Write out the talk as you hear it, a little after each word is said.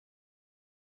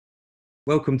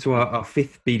Welcome to our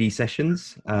fifth BD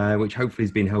sessions, which hopefully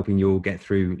has been helping you all get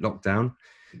through lockdown.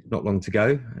 Not long to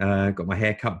go. Got my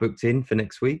haircut booked in for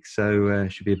next week, so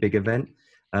should be a big event.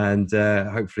 And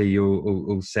hopefully you're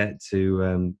all set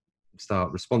to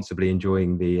start responsibly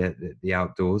enjoying the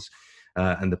outdoors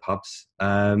and the pubs.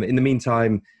 In the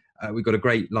meantime, we've got a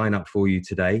great lineup for you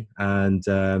today. And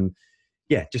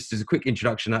yeah, just as a quick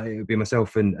introduction, it would be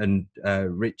myself and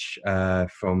Rich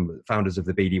from founders of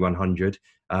the BD 100.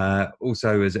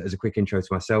 Also, as a quick intro to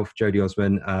myself, Jody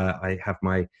Osman, I have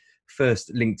my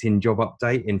first LinkedIn job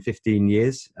update in 15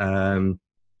 years. Which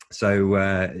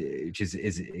is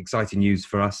exciting news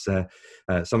for us.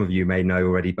 Some of you may know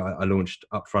already, but I launched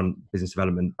Upfront Business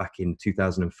Development back in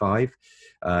 2005,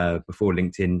 before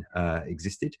LinkedIn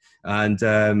existed.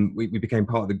 And we became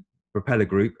part of the Propeller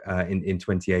Group in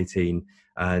 2018.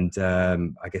 And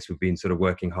I guess we've been sort of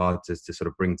working hard to sort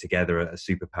of bring together a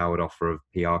super powered offer of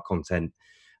PR content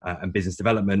and business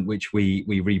development, which we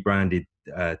rebranded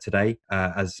today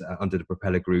as under the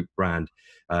Propeller Group brand.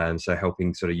 So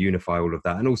helping sort of unify all of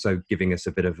that, and also giving us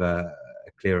a bit of a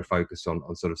clearer focus on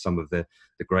sort of some of the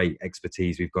great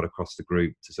expertise we've got across the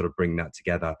group to sort of bring that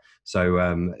together.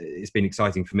 So it's been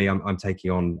exciting for me. I'm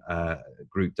taking on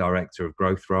group director of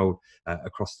growth role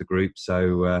across the group.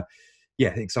 So yeah,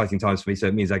 exciting times for me. So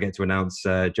it means I get to announce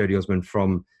Jody Osman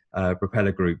from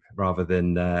Propeller Group rather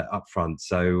than Upfront.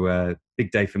 So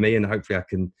big day for me, and hopefully I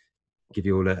can give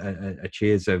you all a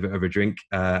cheers over a drink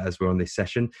as we're on this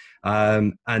session.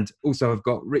 And also I've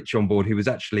got Rich on board, who was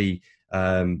actually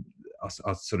our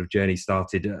sort of journey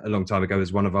started a long time ago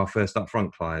as one of our first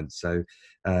Upfront clients. So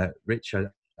Rich,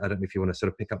 I don't know if you want to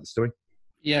sort of pick up the story.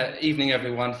 Yeah, evening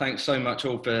everyone. Thanks so much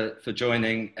all for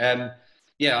joining.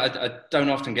 Yeah, I don't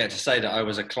often get to say that I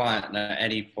was a client at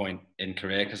any point in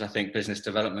career, because I think business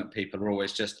development people are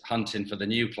always just hunting for the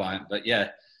new client. But yeah,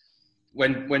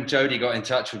 when Jody got in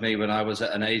touch with me when I was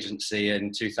at an agency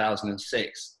in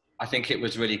 2006, I think it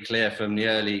was really clear from the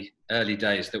early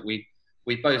days that we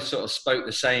both sort of spoke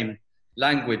the same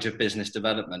language of business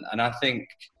development. And I think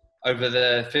over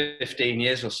the 15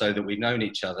 years or so that we've known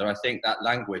each other, I think that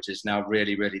language is now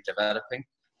really, really developing.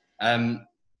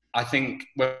 I think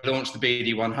when we launched the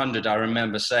BD 100, I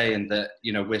remember saying that,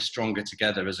 you know, we're stronger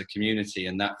together as a community,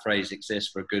 and that phrase exists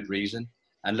for a good reason.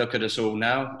 And look at us all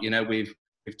now. You know, we've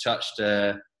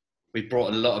brought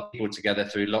a lot of people together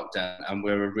through lockdown, and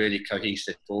we're a really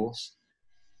cohesive force.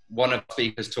 One of the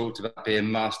speakers talked about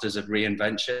being masters of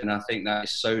reinvention, and I think that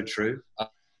is so true.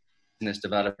 Business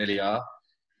developers really are.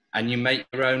 And you make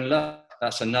your own luck.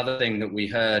 That's another thing that we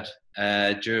heard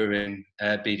during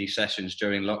BD sessions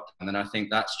during lockdown, and I think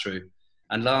that's true.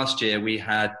 And last year we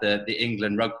had the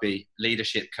England rugby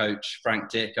leadership coach, Frank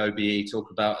Dick, OBE,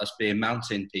 talk about us being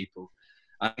mountain people.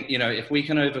 You know, if we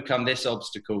can overcome this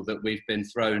obstacle that we've been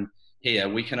thrown here,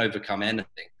 we can overcome anything.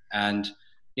 And,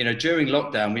 you know, during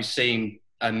lockdown, we've seen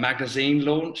a magazine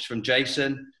launch from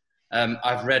Jason.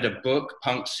 I've read a book,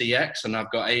 Punk CX, and I've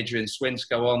got Adrian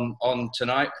Swinsko on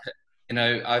tonight. You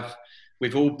know,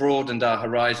 we've all broadened our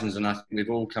horizons, and I think we've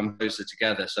all come closer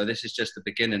together. So this is just the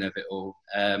beginning of it all.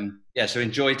 Yeah, so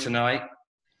enjoy tonight,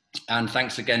 and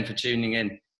thanks again for tuning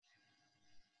in.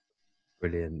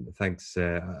 Brilliant, thanks.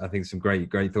 I think some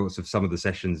great thoughts of some of the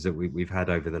sessions that we've had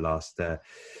over the last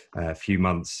few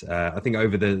months. I think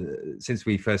since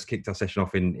we first kicked our session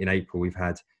off in April, we've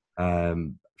had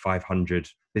 500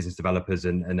 business developers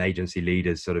and agency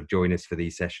leaders sort of join us for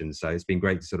these sessions. So it's been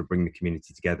great to sort of bring the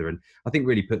community together, and I think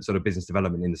really put sort of business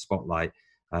development in the spotlight.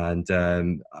 And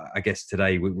I guess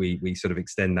today we sort of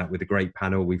extend that with a great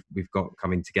panel we've got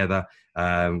coming together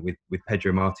with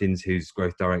Pedro Martins, who's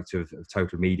growth director of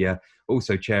Total Media,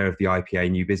 also chair of the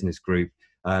IPA New Business Group.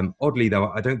 Oddly though,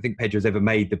 I don't think Pedro's ever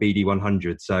made the BD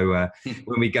 100. So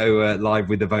when we go live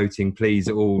with the voting, please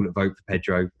all vote for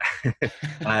Pedro.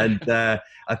 And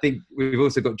I think we've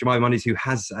also got Jemima Moniz, who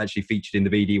has actually featured in the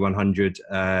BD 100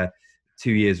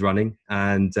 2 years running,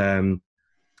 and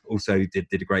also did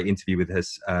a great interview with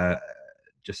us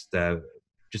just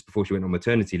before she went on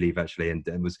maternity leave, actually, and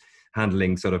was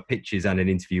handling sort of pitches and an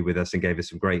interview with us, and gave us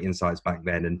some great insights back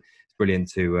then. And it's brilliant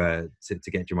to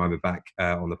get Jemima back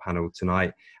on the panel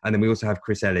tonight. And then we also have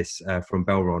Chris Ellis from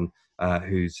Belron,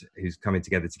 who's coming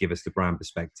together to give us the brand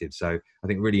perspective. So I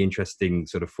think really interesting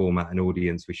sort of format and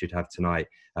audience we should have tonight.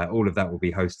 All of that will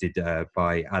be hosted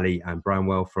by Ali and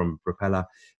Brownwell from Propeller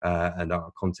and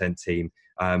our content team.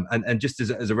 And just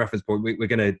as a reference point, we're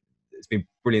going to, it's been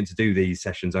brilliant to do these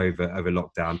sessions over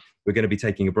lockdown. We're going to be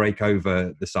taking a break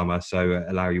over the summer, so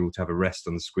allow you all to have a rest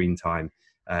on the screen time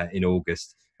in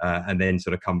August, and then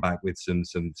sort of come back with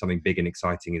something big and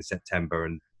exciting in September.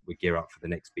 And we gear up for the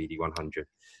next BD 100.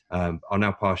 I'll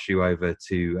now pass you over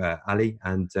to Ali,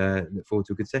 and look forward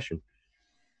to a good session.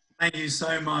 Thank you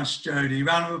so much, Jody.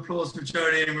 Round of applause for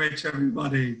Jody and Rich,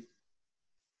 everybody.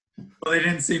 Well, they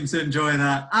didn't seem to enjoy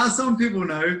that, as some people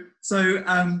know. So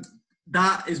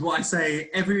that is what I say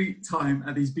every time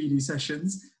at these BD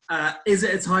sessions. Is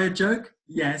it a tired joke?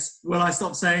 Yes. Will I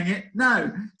stop saying it?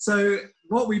 No. So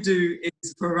what we do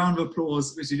is, for a round of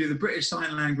applause, which you do the British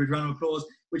Sign Language round of applause,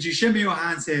 which you shimmy your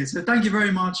hands here. So thank you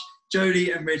very much,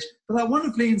 Jody and Rich, for that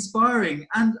wonderfully inspiring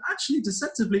and actually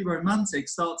deceptively romantic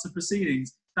start to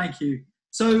proceedings. Thank you.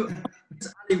 So,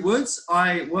 it's Ali Woods.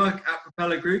 I work at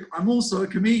Propeller Group. I'm also a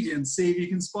comedian. See if you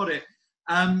can spot it.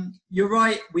 You're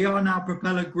right. We are now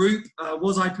Propeller Group.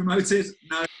 Was I promoted?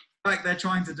 No. In fact, they're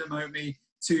trying to demote me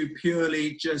to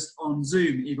purely just on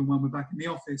Zoom, even when we're back in the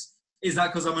office. Is that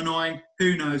because I'm annoying?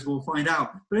 Who knows? We'll find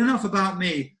out. But enough about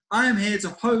me. I am here to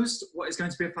host what is going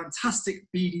to be a fantastic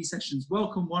BD sessions.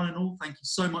 Welcome, one and all. Thank you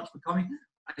so much for coming.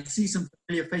 I see some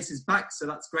familiar faces back, so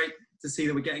that's great to see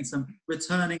that we're getting some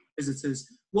returning visitors.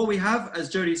 What we have, as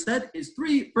Jody said, is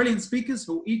 3 brilliant speakers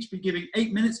who will each be giving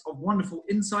 8 minutes of wonderful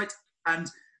insight. And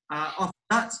after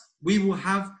that, we will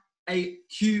have a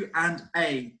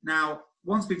Q&A. Now,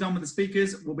 once we've done with the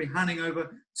speakers, we'll be handing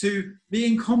over to the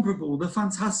incomparable, the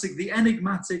fantastic, the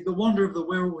enigmatic, the wonder of the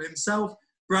Wirral himself,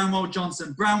 Bramwell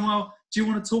Johnson. Bramwell, do you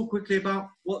want to talk quickly about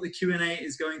what the Q&A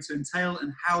is going to entail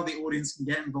and how the audience can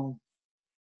get involved?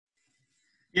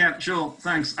 Yeah, sure.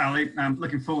 Thanks, Ali. I'm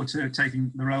looking forward to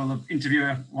taking the role of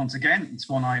interviewer once again. It's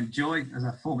one I enjoy as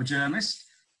a former journalist.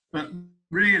 But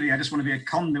really, I just want to be a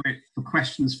conduit for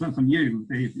questions from you,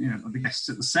 the guests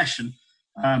at the session.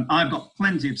 I've got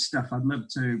plenty of stuff I'd love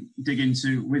to dig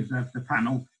into with the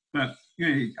panel, but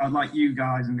I'd like you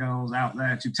guys and girls out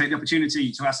there to take the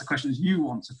opportunity to ask the questions you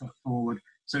want to put forward.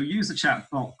 So use the chat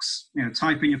box,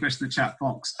 type in your question in the chat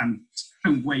box, and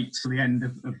don't wait till the end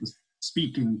of the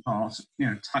speaking part.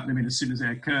 Type them in as soon as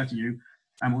they occur to you,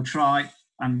 and we'll try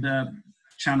and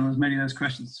channel as many of those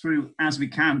questions through as we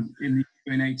can in the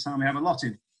Q&A time we have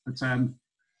allotted. But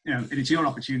it is your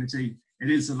opportunity.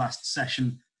 It is the last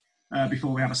session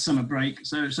before we have a summer break,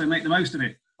 so make the most of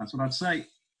it. That's what I'd say.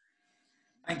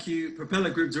 Thank you, Propeller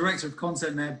Group Director of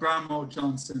Content there, Bramwell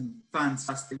Johnson.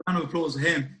 Fantastic. Round of applause for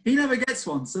him. He never gets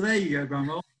one, so there you go,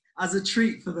 Bramwell. As a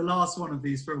treat for the last one of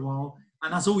these for a while,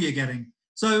 and that's all you're getting.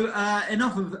 So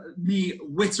enough of me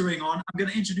wittering on. I'm going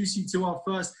to introduce you to our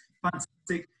first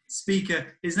fantastic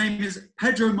speaker. His name is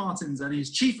Pedro Martins, and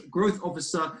he's Chief Growth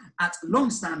Officer at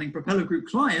long-standing Propeller Group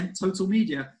client, Total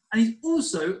Media. And he's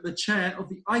also the chair of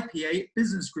the IPA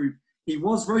Business Group. He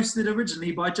was roasted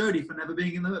originally by Jody for never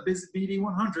being in the BD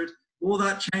 100. All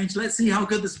that changed. Let's see how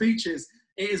good the speech is.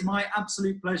 It is my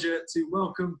absolute pleasure to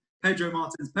welcome Pedro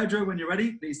Martins. Pedro, when you're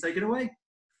ready, please take it away.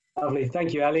 Lovely.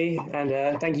 Thank you, Ali.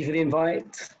 And thank you for the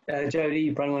invite, Jody,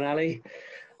 Bramwell and Ali.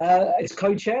 It's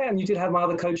co-chair, and you did have my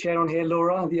other co-chair on here,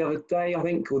 Laura, the other day, I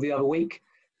think, or the other week.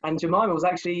 And Jemima was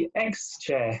actually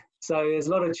ex-chair. So there's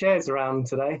a lot of chairs around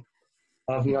today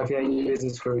from the IPA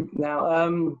Business Group.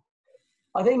 Now,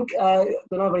 I think that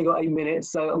I've only got 8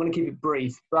 minutes, so I'm going to keep it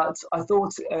brief. But I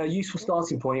thought a useful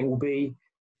starting point will be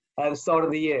the start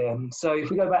of the year. So if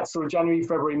we go back to sort of January,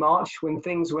 February, March, when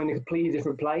things were in a completely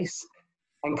different place,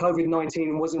 and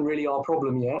COVID-19 wasn't really our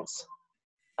problem yet,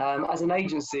 as an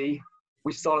agency,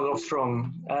 we started off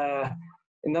strong.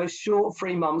 In those short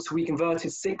 3 months, we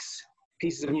converted 6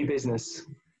 pieces of new business.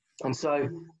 And so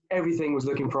everything was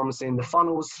looking promising. The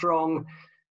funnel was strong.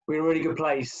 We were in a really good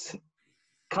place.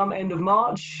 Come end of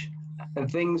March, and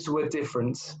things were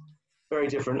different, very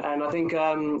different. And I think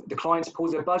the clients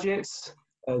paused their budgets,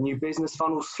 new business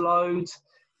funnel slowed.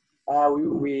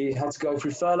 We had to go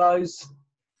through furloughs.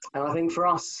 And I think for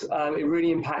us, it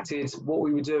really impacted what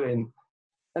we were doing.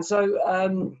 And so I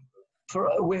don't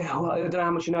know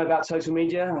how much you know about Total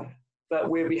Media, but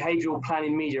we're a behavioural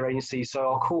planning media agency. So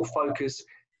our core focus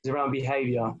is around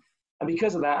behaviour. And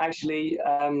because of that, actually,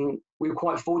 we were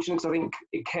quite fortunate because I think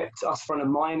it kept us front of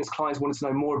mind as clients wanted to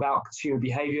know more about consumer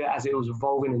behaviour as it was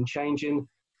evolving and changing.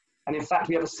 And in fact,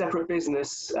 we have a separate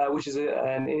business, which is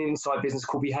an inside business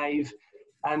called Behave.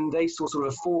 And they saw sort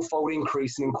of a 4-fold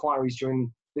increase in inquiries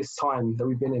during this time that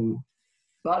we've been in.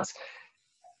 But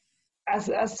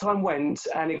as time went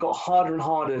and it got harder and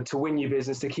harder to win new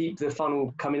business, to keep the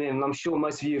funnel coming in, and I'm sure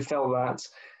most of you have felt that,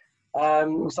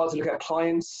 we started to look at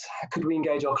clients. Could we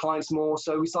engage our clients more?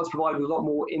 So we started to provide a lot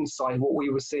more insight of what we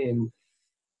were seeing.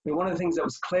 I mean, one of the things that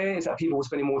was clear is that people were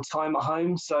spending more time at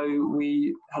home. So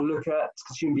we had a look at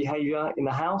consumer behavior in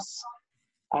the house.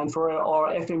 And for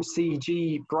our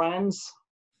FMCG brands,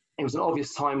 it was an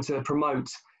obvious time to promote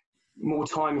more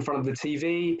time in front of the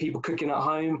TV, people cooking at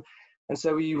home. And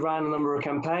so we ran a number of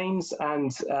campaigns,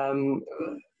 and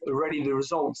already the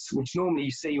results, which normally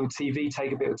you see with TV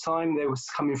take a bit of time, they was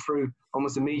coming through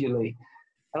almost immediately.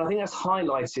 And I think that's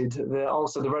highlighted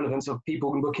also the relevance of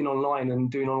people booking online and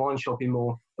doing online shopping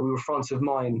more, that we were front of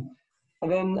mind.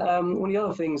 And then one of the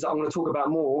other things that I'm going to talk about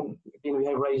more, being a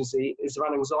behavioural agency, is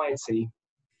around anxiety.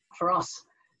 For us,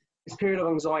 this period of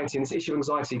anxiety and this issue of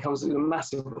anxiety comes with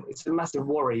a massive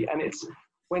worry. And it's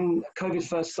when COVID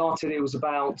first started, it was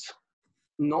about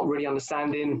not really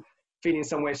understanding, feeling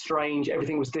somewhere strange,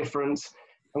 everything was different.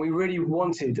 And we really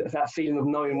wanted that feeling of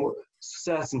knowing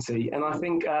certainty. And I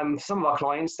think some of our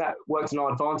clients, that worked in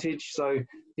our advantage. So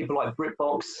people like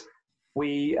BritBox,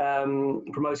 we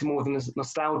promoted more than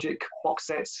nostalgic box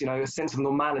sets, a sense of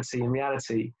normality and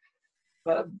reality.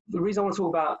 But the reason I want to talk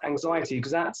about anxiety,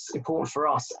 because that's important for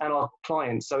us and our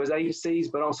clients, so as agencies,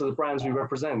 but also the brands we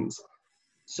represent.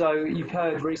 So you've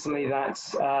heard recently that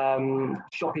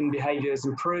shopping behaviour has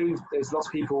improved. There's lots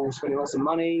of people spending lots of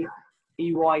money.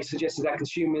 EY suggested that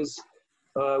consumers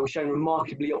were showing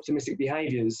remarkably optimistic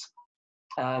behaviours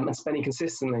and spending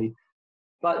consistently.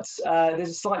 But there's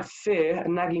a slight fear, a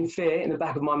nagging fear in the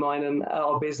back of my mind and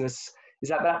our business, is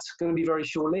that that's going to be very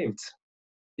short-lived.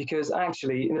 Because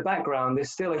actually, in the background, there's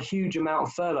still a huge amount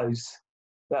of furloughs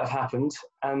that have happened.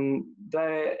 And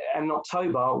in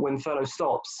October, when furlough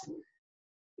stops,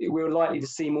 we're likely to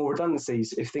see more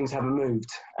redundancies if things haven't moved.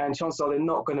 And chances are they're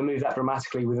not going to move that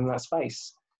dramatically within that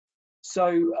space. So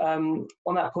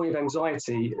on that point of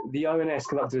anxiety, the ONS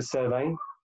conducted a survey,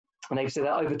 and they've said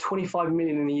that over 25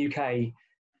 million in the UK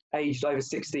aged over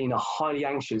 16 are highly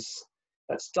anxious.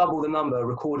 That's double the number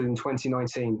recorded in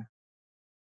 2019.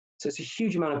 So it's a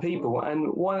huge amount of people. And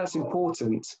why that's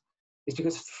important is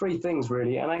because three things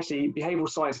really, and actually behavioural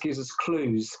science gives us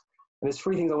clues. And there's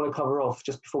three things I want to cover off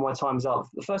just before my time's up.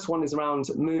 The first one is around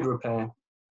mood repair.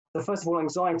 So first of all,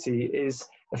 anxiety is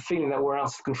a feeling that we're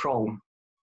out of control.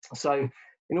 So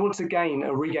in order to gain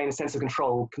or regain a sense of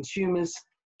control, consumers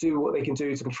do what they can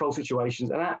do to control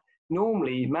situations. And that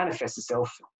normally manifests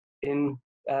itself in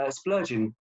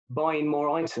splurging, buying more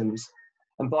items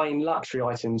and buying luxury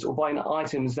items or buying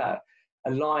items that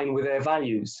align with their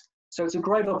values. So it's a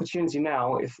great opportunity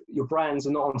now if your brands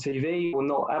are not on TV or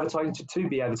not advertising to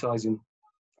be advertising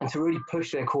and to really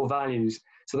push their core values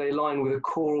so they align with a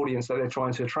core audience that they're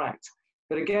trying to attract.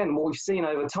 But again, what we've seen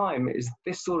over time is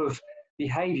this sort of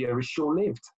behavior is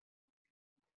short-lived.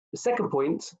 The second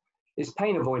point is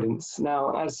pain avoidance.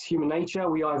 Now, as human nature,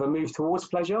 we either move towards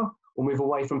pleasure or move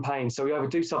away from pain. So we either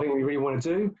do something we really want to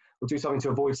do or do something to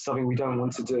avoid something we don't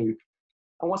want to do.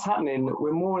 And what's happening,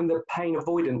 we're more in the pain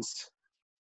avoidance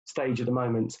stage at the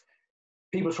moment.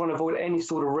 People are trying to avoid any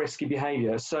sort of risky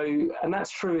behavior. So, and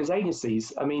that's true as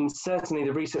agencies. I mean, certainly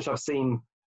the research I've seen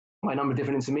by a number of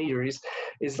different intermediaries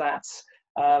is that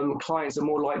clients are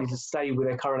more likely to stay with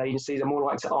their current agencies, are more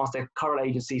likely to ask their current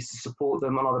agencies to support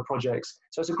them on other projects.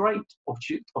 So it's a great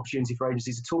opportunity for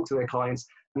agencies to talk to their clients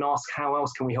and ask, how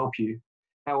else can we help you?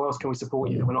 How else can we support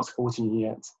you if we're not supporting you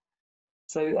yet?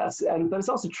 So that's, but it's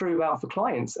also true for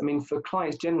clients. I mean, for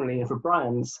clients generally and for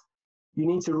brands, you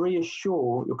need to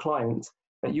reassure your client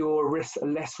that you're a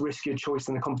less riskier choice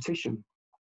than the competition.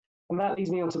 And that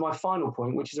leads me on to my final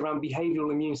point, which is around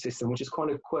behavioural immune system, which is quite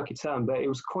a quirky term, but it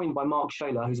was coined by Mark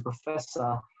Shaler, who's a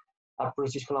professor at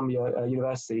British Columbia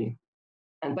University.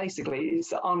 And basically, it's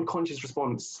the unconscious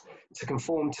response to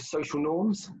conform to social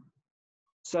norms.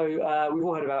 So we've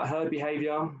all heard about herd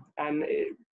behaviour, and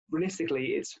realistically,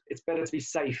 it's better to be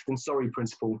safe than sorry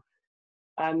principle.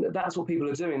 And that's what people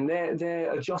are doing.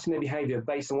 They're adjusting their behaviour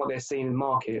based on what they're seeing in the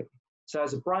market. So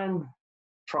as a brand,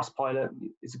 Trustpilot,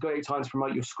 it's a great time to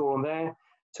promote your score on there,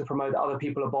 to promote that other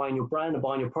people are buying your brand, are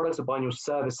buying your products, are buying your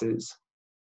services.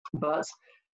 But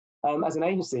as an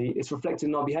agency, it's reflected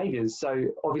in our behaviours. So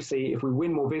obviously, if we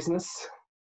win more business,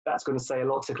 that's going to say a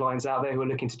lot to clients out there who are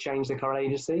looking to change their current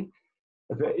agency.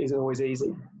 It isn't always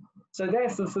easy. So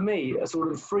therefore, for me, are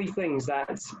sort of three things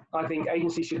that I think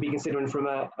agencies should be considering from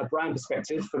a brand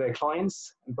perspective for their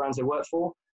clients and brands they work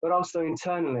for, but also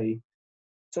internally.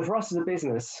 So for us as a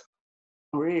business,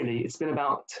 really, it's been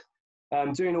about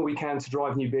doing all we can to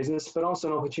drive new business, but also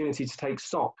an opportunity to take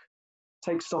stock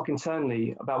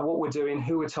internally about what we're doing,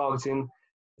 who we're targeting,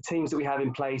 the teams that we have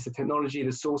in place, the technology,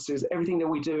 the sources, everything that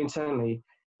we do internally.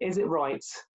 Is it right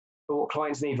for what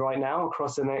clients need right now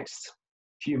across the next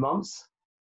few months?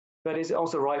 But is it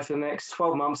also right for the next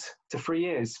 12 months to 3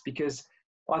 years? Because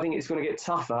I think it's going to get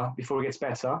tougher before it gets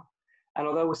better. And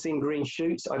although we're seeing green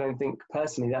shoots, I don't think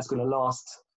personally that's going to last.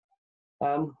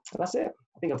 That's it.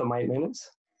 I think I've done my 8 minutes.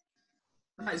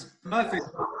 That is perfect.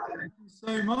 Thank you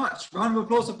so much. Round of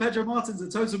applause for Pedro Martins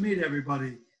at Total Media,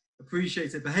 everybody.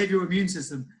 Appreciate it. Behavioural immune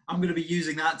system. I'm going to be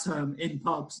using that term in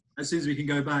pubs as soon as we can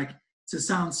go back to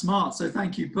sound smart. So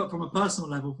thank you from a personal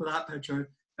level for that, Pedro.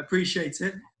 Appreciate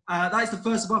it. That is the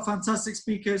first of our fantastic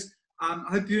speakers. I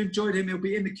hope you enjoyed him. He'll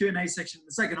be in the Q&A section in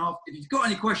the second half. If you've got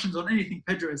any questions on anything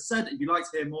Pedro has said, if you'd like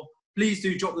to hear more, please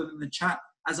do drop them in the chat,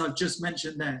 as I've just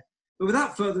mentioned there. But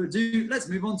without further ado, let's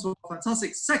move on to our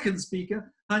fantastic second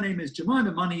speaker. Her name is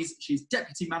Jemima Monies. She's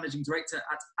Deputy Managing Director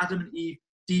at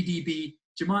adam&eveDDB.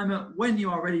 Jemima, when you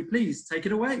are ready, please take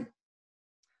it away.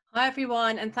 Hi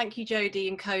everyone, and thank you Jodie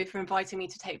and co for inviting me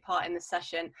to take part in this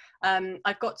session.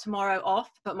 I've got tomorrow off,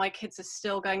 but my kids are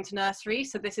still going to nursery,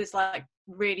 so this is like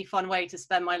really fun way to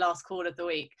spend my last call of the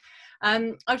week.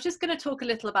 I was just going to talk a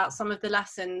little about some of the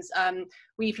lessons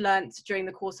we've learnt during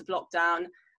the course of lockdown,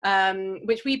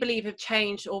 which we believe have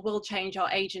changed or will change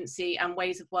our agency and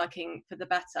ways of working for the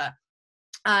better.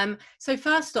 So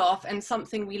first off, and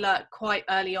something we learnt quite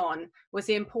early on, was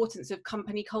the importance of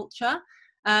company culture.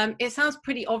 It sounds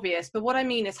pretty obvious, but what I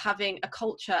mean is having a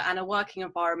culture and a working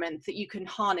environment that you can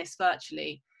harness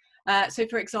virtually. So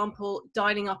for example,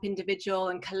 dialing up individual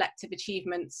and collective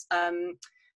achievements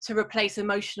to replace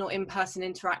emotional in-person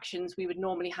interactions we would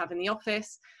normally have in the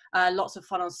office. Lots of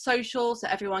fun on social, so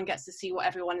everyone gets to see what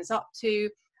everyone is up to.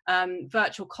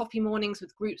 Virtual coffee mornings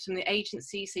with groups from the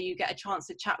agency, so you get a chance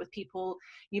to chat with people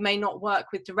you may not work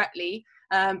with directly,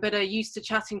 but are used to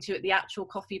chatting to at the actual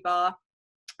coffee bar.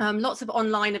 Lots of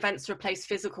online events to replace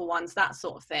physical ones, that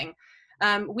sort of thing.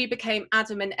 We became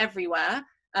Adam and Everywhere.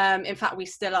 In fact, we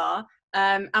still are.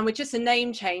 And with just a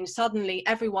name change, suddenly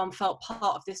everyone felt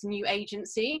part of this new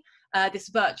agency, this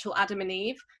virtual Adam and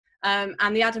Eve.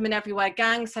 And the Adam and Everywhere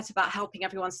gang set about helping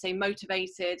everyone stay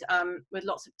motivated with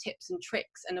lots of tips and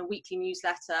tricks and a weekly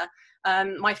newsletter.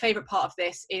 My favourite part of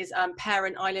this is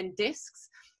Parent Island Discs,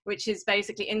 which is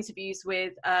basically interviews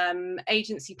with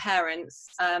agency parents,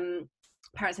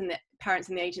 parents in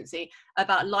the agency,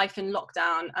 about life in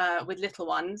lockdown with little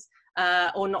ones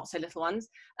or not so little ones.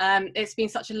 It's been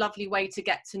such a lovely way to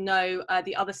get to know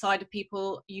the other side of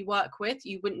people you work with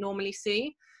you wouldn't normally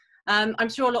see. I'm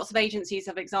sure lots of agencies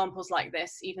have examples like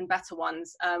this, even better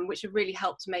ones, which have really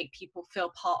helped to make people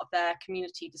feel part of their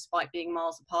community despite being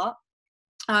miles apart.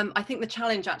 I think the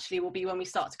challenge actually will be when we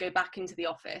start to go back into the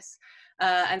office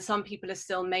and some people are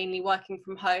still mainly working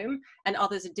from home and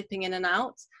others are dipping in and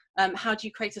out. How do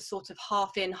you create a sort of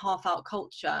half in, half out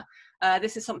culture?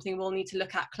 This is something we'll need to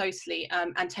look at closely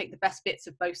and take the best bits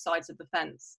of both sides of the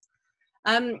fence.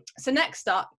 So next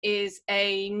up is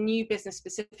a new business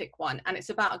specific one, and it's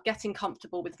about getting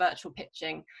comfortable with virtual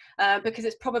pitching because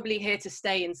it's probably here to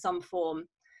stay in some form.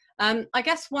 I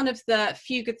guess one of the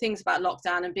few good things about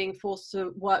lockdown and being forced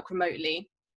to work remotely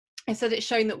is that it's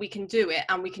shown that we can do it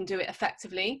and we can do it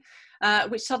effectively,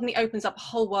 which suddenly opens up a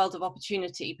whole world of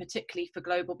opportunity, particularly for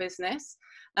global business.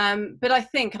 But I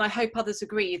think, and I hope others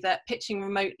agree, that pitching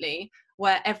remotely,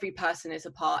 where every person is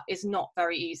a part, is not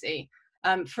very easy.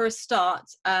 For a start,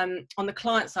 on the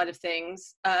client side of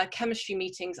things, chemistry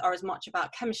meetings are as much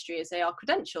about chemistry as they are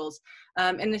credentials,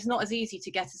 and it's not as easy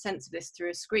to get a sense of this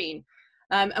through a screen.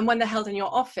 And when they're held in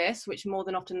your office, which more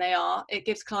than often they are, it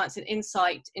gives clients an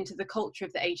insight into the culture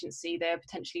of the agency they're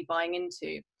potentially buying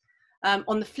into.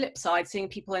 On the flip side, seeing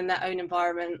people in their own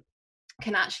environment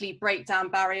can actually break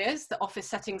down barriers that office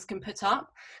settings can put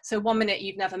up. So one minute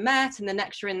you've never met and the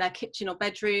next you're in their kitchen or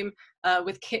bedroom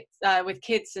with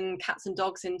kids and cats and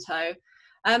dogs in tow.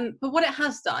 But what it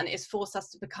has done is forced us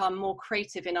to become more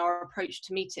creative in our approach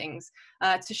to meetings,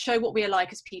 to show what we are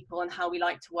like as people and how we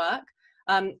like to work.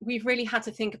 We've really had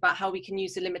to think about how we can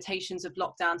use the limitations of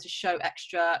lockdown to show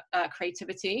extra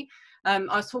creativity. I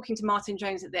was talking to Martin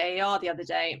Jones at the AAR the other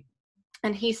day,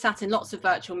 and he's sat in lots of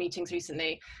virtual meetings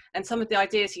recently, and some of the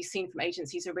ideas he's seen from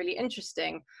agencies are really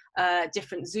interesting.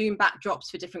 Different Zoom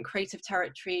backdrops for different creative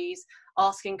territories,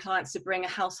 asking clients to bring a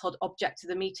household object to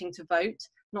the meeting to vote,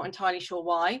 not entirely sure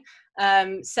why,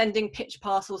 sending pitch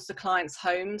parcels to clients'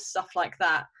 homes, stuff like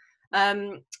that.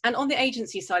 And on the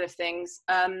agency side of things,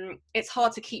 it's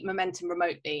hard to keep momentum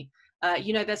remotely.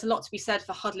 You know, there's a lot to be said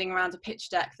for huddling around a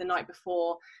pitch deck the night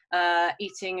before,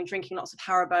 eating and drinking lots of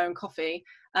Haribo and coffee.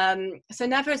 So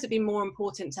never has it been more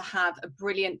important to have a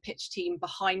brilliant pitch team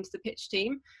behind the pitch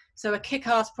team. So a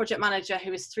kick-ass project manager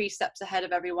who is 3 steps ahead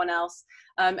of everyone else,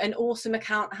 an awesome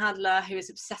account handler who is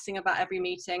obsessing about every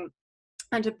meeting,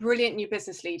 and a brilliant new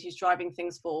business lead who's driving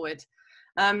things forward.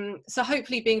 So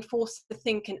hopefully being forced to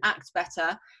think and act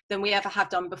better than we ever have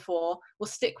done before will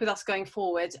stick with us going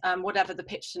forward, whatever the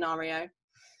pitch scenario.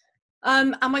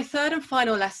 And my third and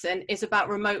final lesson is about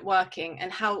remote working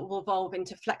and how it will evolve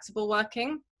into flexible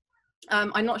working.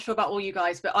 I'm not sure about all you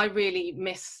guys, but I really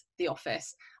miss the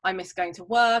office. I miss going to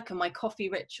work and my coffee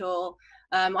ritual.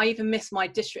 I even miss my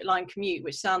district line commute,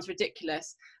 which sounds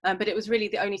ridiculous, but it was really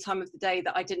the only time of the day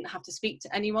that I didn't have to speak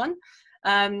to anyone.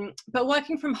 But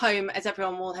working from home, as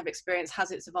everyone will have experienced,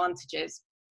 has its advantages.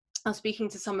 I was speaking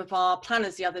to some of our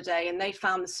planners the other day, and they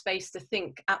found the space to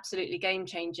think absolutely game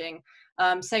changing.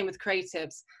 Same with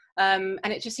creatives. And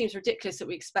it just seems ridiculous that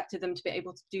we expected them to be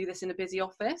able to do this in a busy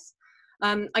office.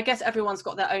 I guess everyone's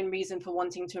got their own reason for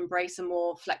wanting to embrace a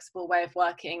more flexible way of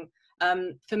working.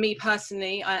 For me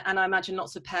personally, and I imagine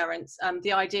lots of parents,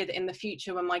 the idea that in the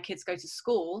future when my kids go to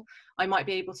school, I might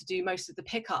be able to do most of the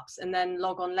pickups and then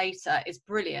log on later is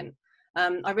brilliant.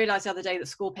 I realised the other day that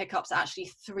school pickups are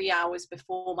actually 3 hours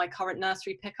before my current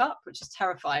nursery pickup, which is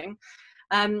terrifying.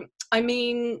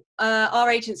 Our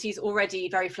agency is already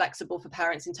very flexible for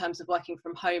parents in terms of working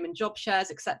from home and job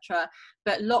shares, etc.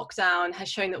 But lockdown has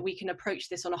shown that we can approach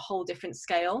this on a whole different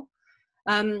scale.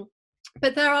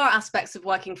 But there are aspects of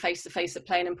working face-to-face that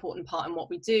play an important part in what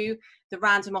we do. The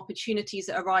random opportunities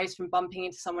that arise from bumping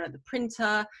into someone at the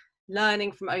printer,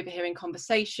 learning from overhearing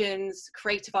conversations,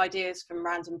 creative ideas from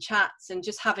random chats, and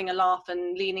just having a laugh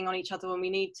and leaning on each other when we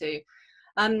need to.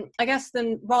 I guess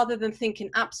then, rather than think in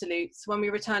absolutes, when we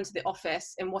return to the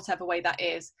office in whatever way that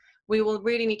is, we will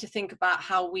really need to think about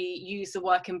how we use the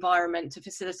work environment to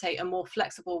facilitate a more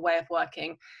flexible way of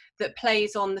working that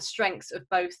plays on the strengths of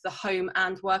both the home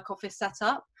and work office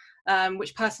setup,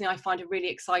 which personally I find a really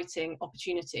exciting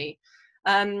opportunity.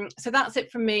 So that's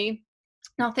it from me.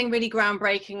 Nothing really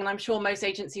groundbreaking, and I'm sure most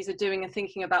agencies are doing and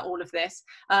thinking about all of this,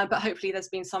 but hopefully there's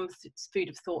been some food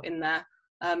of thought in there.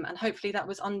 And hopefully that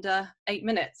was under 8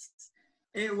 minutes.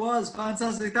 It was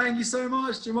fantastic. Thank you so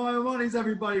much, Jemima Monies,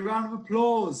 everybody. Round of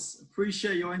applause.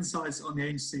 Appreciate your insights on the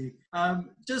agency.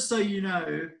 Just so you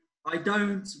know, I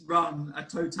don't run a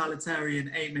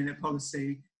totalitarian 8-minute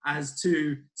policy, as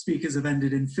 2 speakers have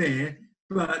ended in fear.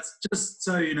 But just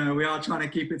so you know, we are trying to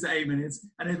keep it to 8 minutes.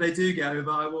 And if they do get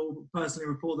over, I will personally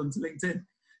report them to LinkedIn.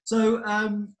 So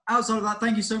outside of that,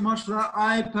 thank you so much for that.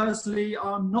 I personally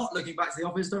am not looking back to the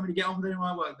office, don't really get on with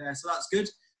anyone I work there, so that's good.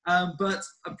 But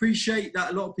appreciate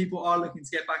that a lot of people are looking to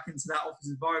get back into that office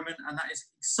environment, and that is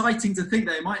exciting to think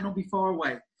that it might not be far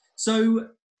away. So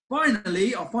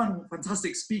finally, our final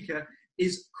fantastic speaker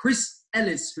is Chris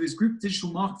Ellis, who is Group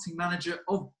Digital Marketing Manager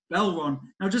of Belron.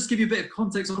 Now, just to give you a bit of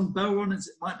context on Belron, as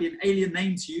it might be an alien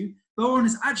name to you, Belron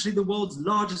is actually the world's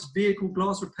largest vehicle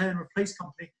glass repair and replace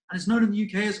company, and is known in the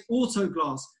UK as Auto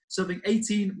Glass, serving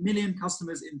 18 million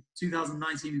customers in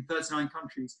 2019 in 39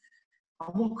 countries.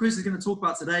 And what Chris is going to talk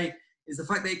about today is the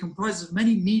fact that it comprises of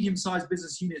many medium-sized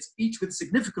business units, each with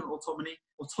significant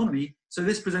autonomy. So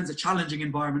this presents a challenging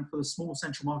environment for the small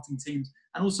central marketing teams,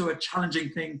 and also a challenging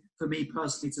thing for me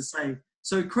personally to say.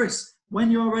 So Chris,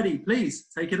 when you're ready, please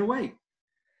take it away.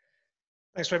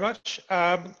 Thanks very much.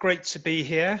 Great to be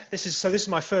here. This is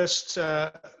my first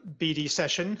BD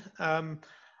session.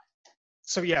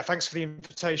 So yeah, thanks for the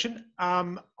invitation.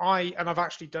 I've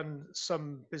actually done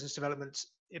some business development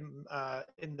in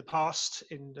the past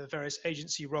in the various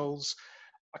agency roles.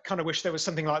 I kind of wish there was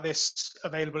something like this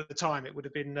available at the time. It would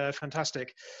have been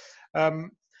fantastic. And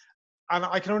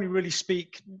I can only really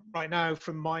speak right now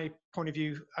from my point of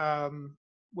view.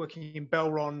 Working in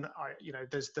Belron,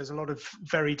 there's a lot of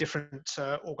very different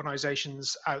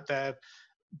organisations out there,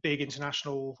 big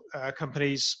international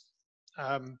companies,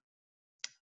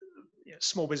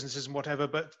 small businesses and whatever.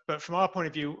 But from our point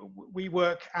of view, we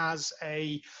work as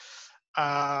I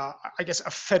guess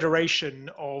a federation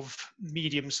of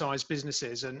medium-sized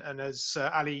businesses, and as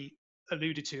Ali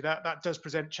alluded to, that does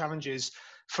present challenges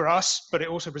for us, but it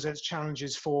also presents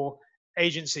challenges for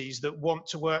agencies that want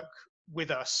to work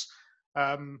with us.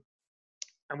 And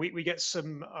we get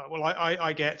some,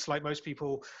 I get, like most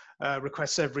people,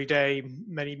 requests every day,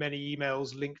 many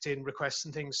emails, LinkedIn requests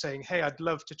and things saying, hey, I'd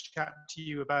love to chat to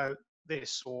you about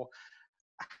this, or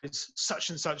is such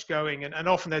and such going, and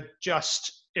often they're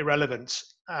just irrelevant,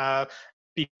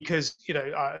 because, just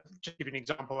to give you an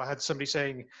example, I had somebody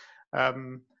saying,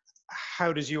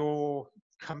 how does your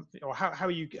company, or how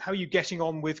are you getting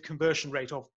on with conversion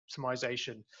rate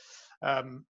optimization?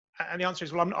 And the answer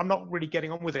is, well, I'm not really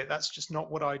getting on with it. That's just not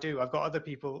what I do. I've got other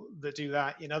people that do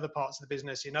that in other parts of the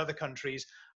business, in other countries.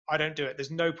 I don't do it.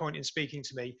 There's no point in speaking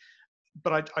to me.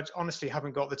 But I honestly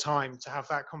haven't got the time to have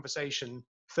that conversation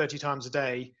 30 times a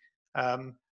day,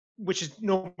 which is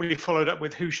normally followed up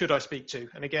with, who should I speak to?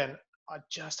 And again, I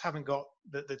just haven't got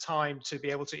the time to be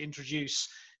able to introduce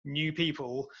new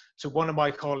people to one of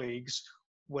my colleagues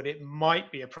when it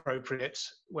might be appropriate,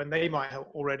 when they might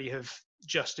already have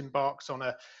just embarked on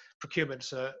a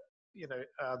procurement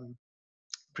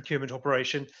procurement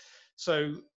operation.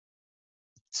 So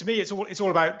to me, it's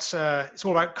all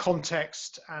about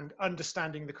context and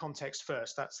understanding the context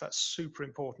first. That's super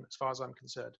important as far as I'm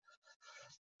concerned.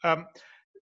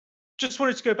 Just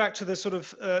wanted to go back to the sort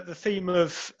of the theme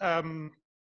of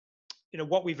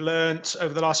what we've learned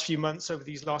over the last few months, over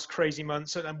these last crazy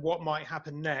months, and what might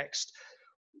happen next.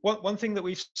 One thing that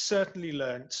we've certainly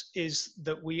learned is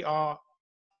that we are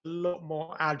a lot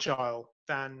more agile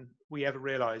than we ever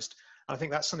realized. I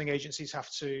think that's something agencies have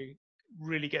to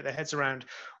really get their heads around.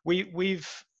 We've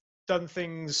done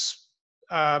things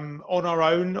on our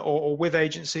own or with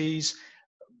agencies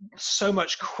so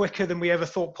much quicker than we ever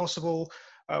thought possible.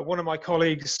 One of my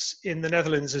colleagues in the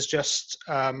Netherlands has just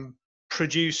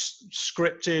produced,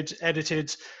 scripted,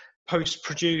 edited,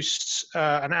 post-produced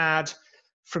an ad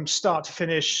from start to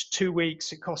finish, 2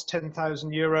 weeks. It cost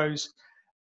 10,000 euros.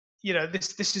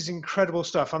 This is incredible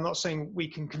stuff. I'm not saying we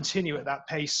can continue at that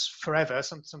pace forever.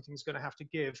 Something's going to have to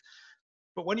give.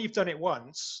 But when you've done it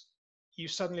once, you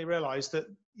suddenly realize that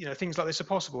things like this are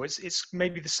possible. It's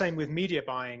maybe the same with media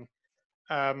buying.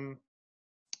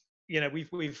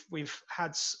 We've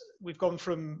gone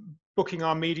from booking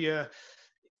our media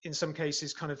in some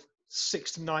cases kind of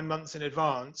 6 to 9 months in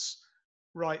advance,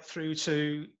 right through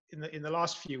to in the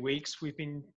last few weeks we've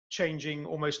been changing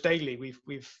almost daily.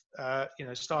 We've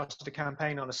started a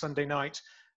campaign on a Sunday night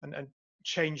and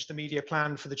changed the media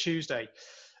plan for the Tuesday.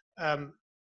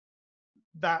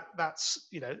 That's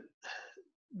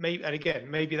maybe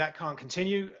that can't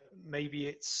continue. Maybe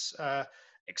it's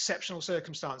exceptional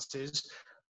circumstances,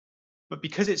 but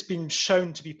because it's been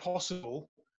shown to be possible,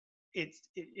 it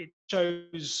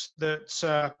shows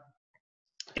that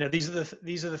these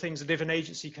are the things that if an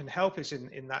agency can help us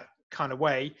in that kind of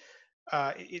way,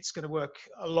 it's going to work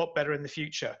a lot better in the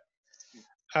future.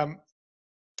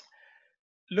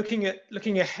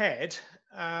 Looking ahead,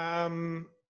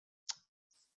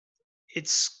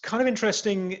 it's kind of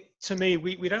interesting to me.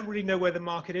 We don't really know where the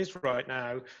market is right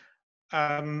now.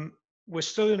 We're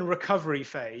still in a recovery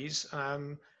phase.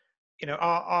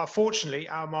 Fortunately,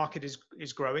 our market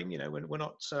is growing. We're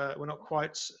not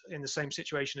quite in the same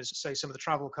situation as, say, some of the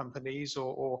travel companies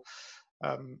or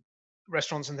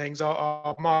restaurants and things.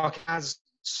 Our market has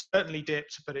certainly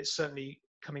dipped, but it's certainly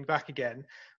coming back again.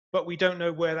 But we don't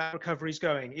know where that recovery is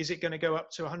going. Is it going to go up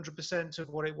to 100% of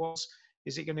what it was?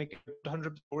 Is it going to go to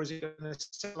 100, or is it going to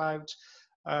settle out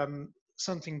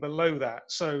something below that?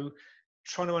 So,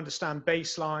 trying to understand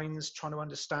baselines, trying to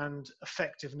understand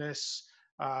effectiveness.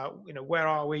 Where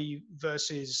are we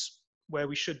versus where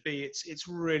we should be? It's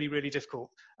really, really difficult.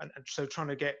 And so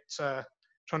trying to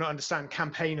understand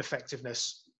campaign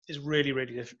effectiveness is really,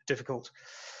 really difficult.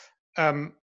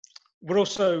 We're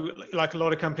also, like a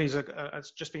lot of companies,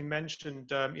 as just been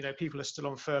mentioned, people are still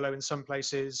on furlough in some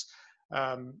places.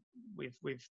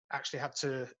 We've actually had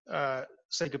to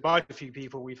say goodbye to a few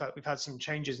people. We've had some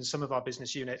changes in some of our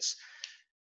business units.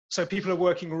 So people are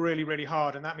working really, really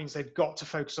hard, and that means they've got to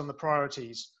focus on the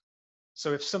priorities.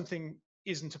 So if something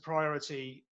isn't a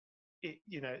priority,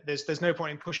 there's no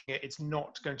point in pushing it. It's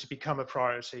not going to become a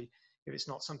priority if it's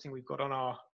not something we've got on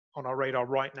our radar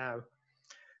right now.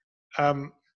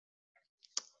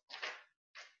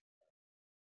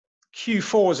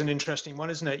 Q4 is an interesting one,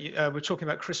 isn't it? We're talking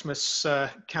about Christmas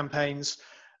campaigns.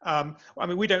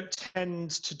 We don't tend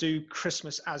to do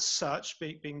Christmas as such,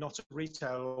 being not a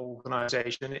retail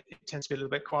organisation. It tends to be a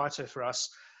little bit quieter for us.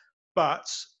 But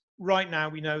right now,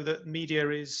 we know that media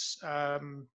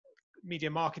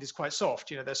market is quite soft.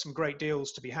 There's some great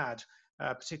deals to be had,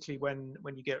 particularly when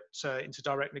you get into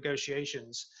direct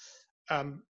negotiations.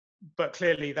 But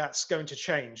clearly, that's going to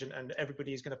change, and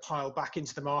everybody is going to pile back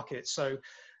into the market. So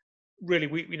really,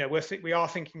 we are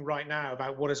thinking right now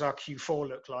about what does our Q4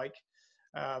 look like.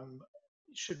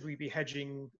 Should we be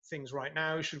hedging things right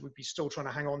now? Should we be still trying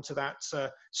to hang on to that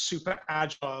super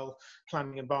agile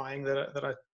planning and buying that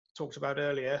I talked about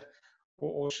earlier,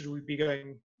 or should we be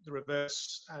going the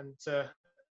reverse and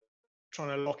trying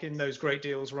to lock in those great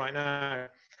deals right now?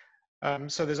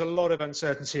 So there's a lot of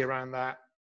uncertainty around that.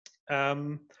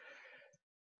 And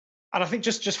I think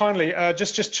just finally,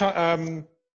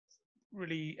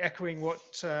 really echoing what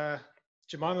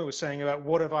Jemima was saying about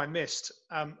what have I missed.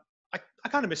 I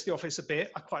kind of miss the office a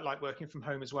bit. I quite like working from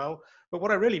home as well. But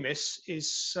what I really miss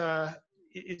is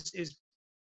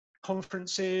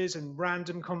conferences and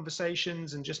random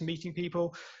conversations and just meeting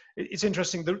people. It's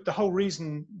interesting. The whole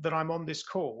reason that I'm on this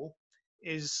call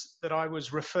is that I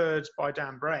was referred by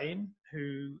Dan Brain,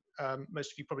 who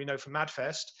most of you probably know from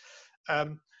MadFest,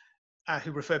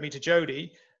 who referred me to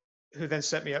Jody, who then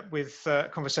set me up with a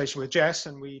conversation with Jess,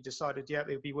 and we decided, it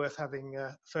would be worth having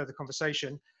a further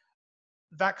conversation.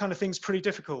 that kind of thing's pretty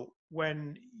difficult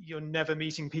when you're never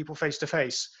meeting people face to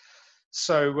face.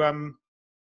 So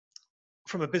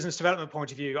from a business development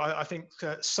point of view, I think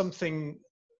something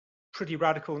pretty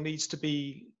radical needs to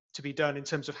be done in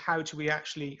terms of how do we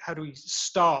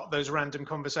start those random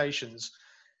conversations.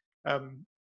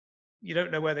 You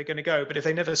don't know where they're going to go, but if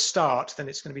they never start, then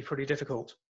it's going to be pretty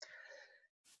difficult.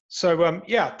 So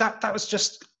yeah, that was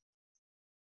just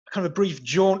kind of a brief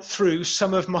jaunt through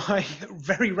some of my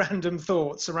very random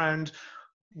thoughts around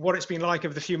what it's been like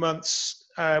over the few months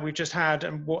we've just had,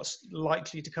 and what's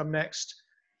likely to come next,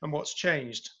 and what's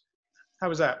changed. How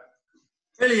was that?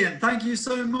 Brilliant. Thank you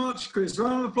so much, Chris.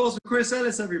 Round of applause for Chris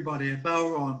Ellis, everybody, at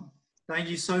Belron. Thank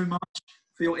you so much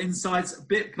for your insights. A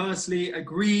bit personally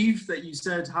aggrieved that you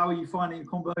said, how are you finding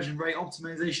conversion rate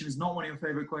optimization is not one of your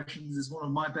favorite questions. It's one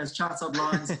of my best chat-up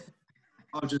lines.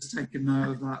 I'll just take a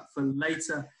note of that for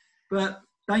later. But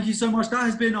thank you so much. That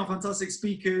has been our fantastic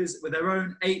speakers with their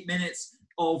own 8 minutes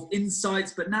of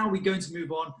insights. But now we're going to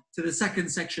move on to the second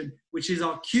section, which is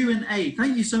our Q&A.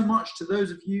 Thank you so much to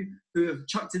those of you who have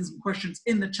chucked in some questions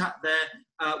in the chat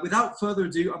there. Without further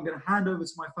ado, I'm going to hand over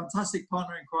to my fantastic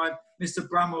partner in crime, Mr.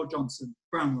 Bramwell Johnson.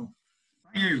 Bramwell.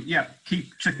 Thank you. Yeah,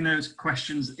 keep checking those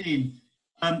questions in.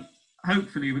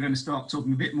 Hopefully, we're going to start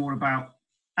talking a bit more about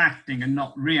acting and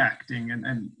not reacting,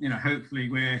 and you know, hopefully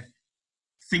we're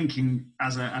thinking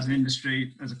as an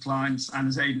industry, as a clients and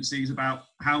as agencies, about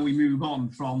how we move on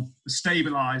from the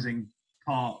stabilizing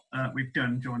part we've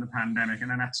done during the pandemic, and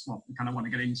then that's what we kind of want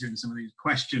to get into in some of these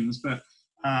questions. But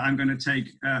I'm going to take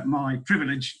my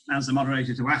privilege as the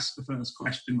moderator to ask the first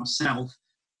question myself.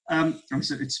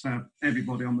 It's for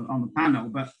everybody on the panel,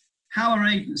 but how are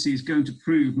agencies going to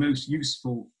prove most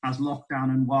useful as lockdown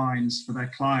unwinds for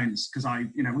their clients? Because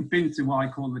we've been through what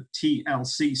I call the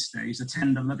TLC stage, the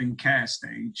tender loving care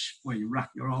stage, where you wrap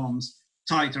your arms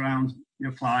tight around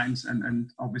your clients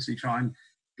and obviously try and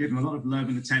give them a lot of love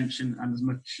and attention and as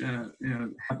much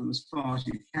help them as far as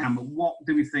you can. But what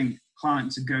do we think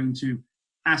clients are going to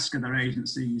ask of their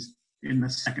agencies in the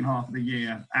second half of the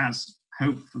year, as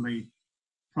hopefully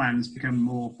plans become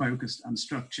more focused and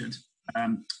structured?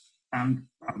 And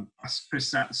I'll ask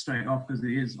Chris that straight off because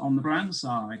he is on the brand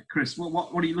side. Chris,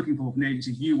 what are you looking for from the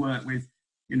agencies you work with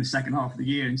in the second half of the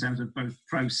year in terms of both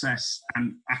process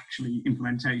and actually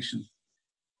implementation?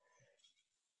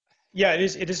 Yeah, it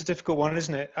is a difficult one,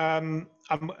 isn't it?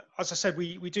 As I said,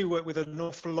 we do work with an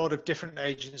awful lot of different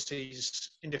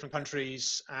agencies in different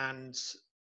countries, and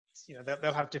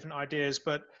they'll have different ideas.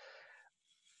 But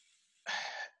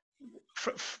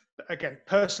again,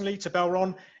 personally, to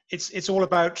Belron, it's all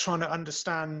about trying to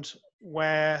understand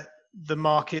where the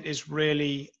market is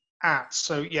really at.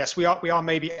 So yes, we are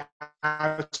maybe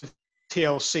out of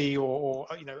TLC or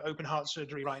open heart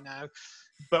surgery right now,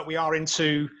 but we are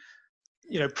into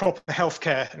proper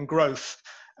healthcare and growth,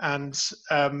 and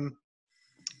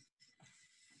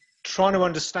trying to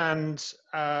understand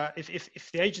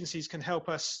if the agencies can help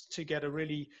us to get a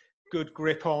really good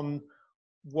grip on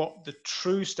what the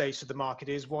true state of the market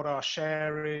is, what our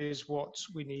share is, what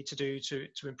we need to do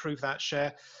to improve that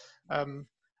share. I mean,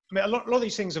 a lot of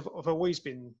these things have always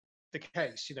been the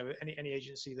case. Any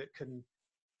agency that can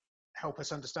help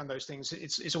us understand those things,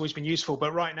 it's always been useful.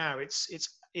 But right now,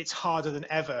 it's harder than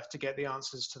ever to get the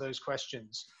answers to those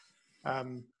questions.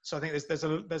 So I think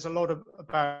there's a lot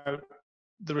about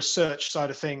the research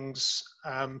side of things,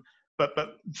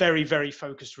 but very, very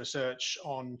focused research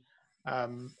on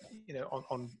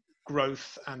on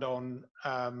growth and on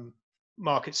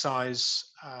market size,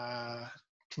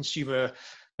 consumer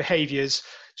behaviors.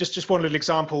 Just one little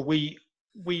example, we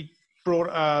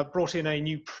brought in a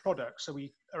new product, so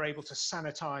we are able to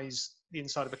sanitize the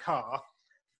inside of a car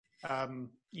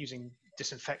using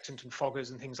disinfectant and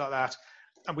foggers and things like that.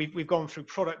 And we've gone through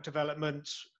product development,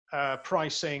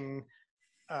 pricing,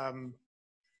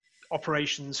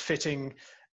 operations, fitting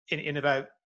in about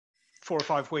 4 or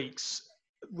 5 weeks,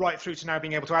 right through to now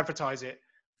being able to advertise it.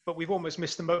 But we've almost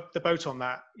missed the boat on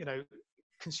that.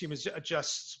 Consumers are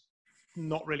just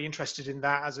not really interested in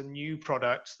that as a new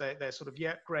product. They're sort of,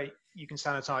 yeah, great, you can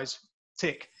sanitize,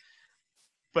 tick,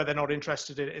 but they're not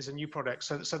interested in it as a new product.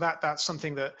 So that's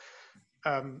something that,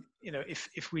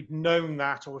 if we'd known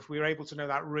that, or if we were able to know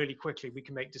that really quickly, we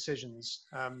can make decisions.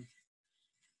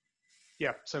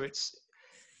 So it's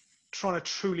trying to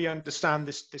truly understand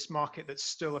this market that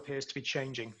still appears to be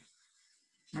changing.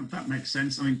 That makes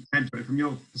sense. I mean, Pedro, from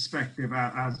your perspective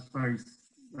as both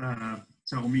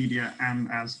Total Media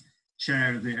and as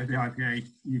chair of the IPA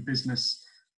New Business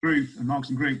Group and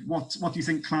Marketing Group, what do you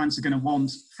think clients are going to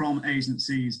want from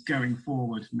agencies going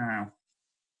forward now?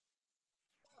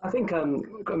 I think, I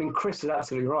mean, Chris is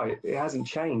absolutely right. It hasn't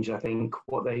changed. I think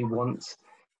what they want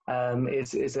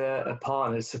is a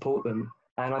partner to support them.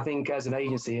 And I think as an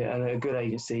agency, and a good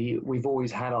agency, we've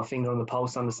always had our finger on the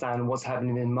pulse to understand what's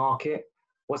happening in the market,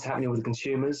 what's happening with the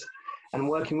consumers, and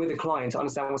working with the client to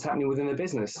understand what's happening within the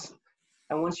business.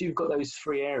 And once you've got those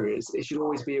three areas, it should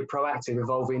always be a proactive,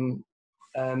 evolving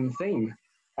theme.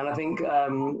 And I think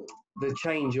the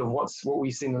change of what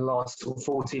we've seen in the last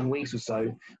 14 weeks or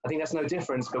so, I think that's no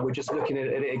difference, but we're just looking at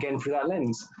it again through that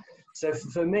lens. So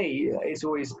for me, it's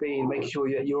always been making sure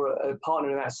that you're a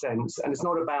partner in that sense. And it's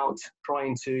not about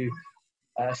trying to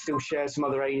still share some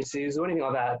other agencies or anything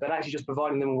like that, but actually just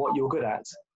providing them what you're good at.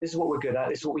 This is what we're good at,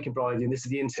 this is what we can provide you, this is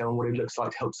the intel and what it looks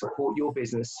like to help support your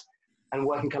business and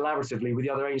working collaboratively with the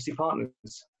other agency partners.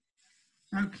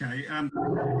 Okay,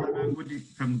 would you,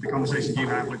 from the conversations you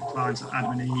have with clients at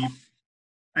Adam and Eve,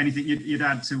 anything you'd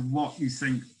add to what you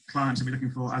think clients will be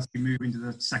looking for as we move into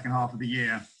the second half of the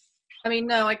year? I mean,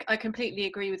 no, I completely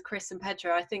agree with Chris and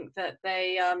Pedro. I think that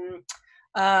they are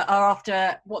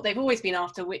after what they've always been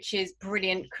after, which is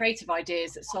brilliant creative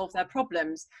ideas that solve their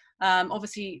problems.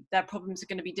 Obviously, their problems are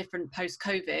going to be different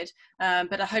post-COVID,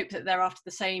 but I hope that they're after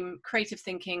the same creative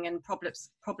thinking and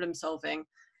problem solving.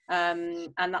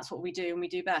 And that's what we do, and we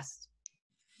do best.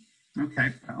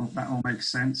 Okay, that all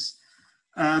makes sense.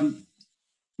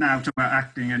 Now, talk about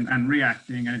acting and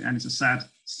reacting, and it's a sad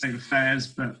state of affairs,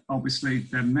 but obviously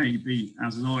there may be,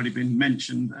 as has already been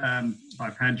mentioned by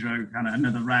Pedro, kind of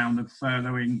another round of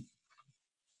furloughing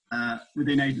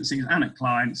within agencies and at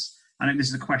clients. I think this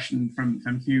is a question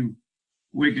from Hugh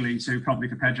Wigley to probably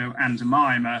for Pedro and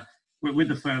Jemima. With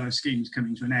the furlough schemes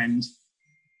coming to an end,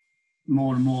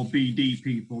 more and more BD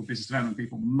people, business development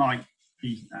people, might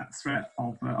be at threat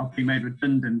of being made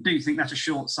redundant. Do you think that's a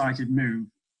short-sighted move,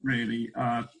 really,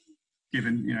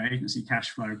 given agency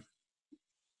cash flow,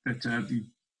 that the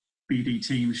BD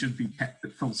team should be kept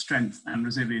at full strength and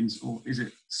resilience, or is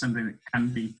it something that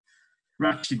can be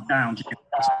ratcheted down to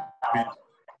get?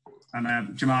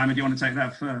 And Jemima, do you want to take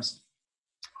that first?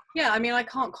 Yeah, I mean, I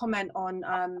can't comment on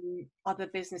other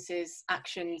businesses'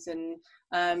 actions, and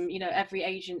every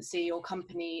agency or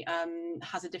company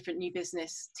has a different new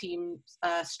business team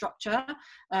structure.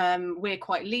 We're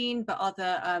quite lean, but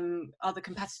other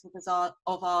competitors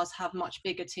of ours have much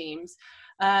bigger teams.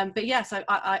 But yes, and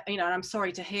I'm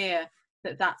sorry to hear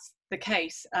that that's the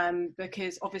case,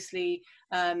 because obviously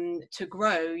to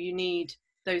grow, you need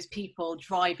those people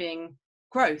driving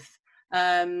growth.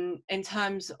 In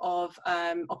terms of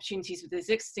opportunities with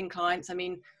existing clients, I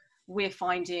mean, we're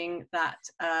finding that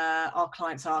our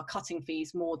clients are cutting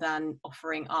fees more than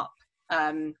offering up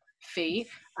fee.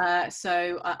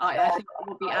 So I think it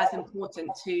will be as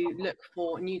important to look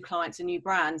for new clients and new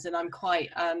brands. And I'm quite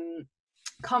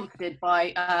comforted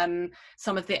by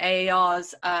some of the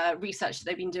AAR's research that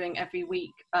they've been doing every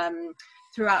week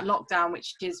throughout lockdown,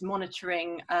 which is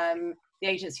monitoring the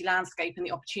agency landscape and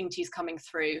the opportunities coming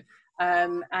through.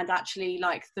 And actually,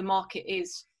 like, the market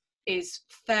is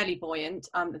fairly buoyant.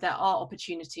 There are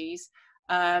opportunities.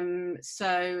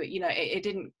 So, it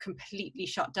didn't completely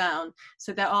shut down.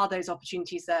 So there are those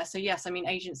opportunities there. So yes, I mean,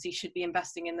 agencies should be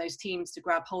investing in those teams to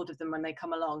grab hold of them when they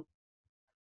come along.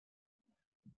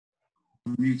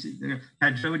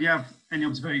 Pedro, would you have any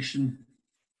observation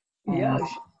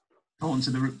on to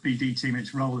the BD team,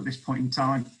 its role at this point in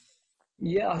time?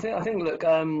 Yeah, I think. Look,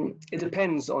 it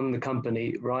depends on the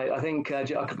company, right? I think I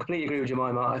completely agree with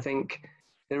Jemima. I think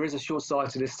there is a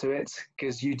short-sightedness to it,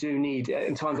 because you do need,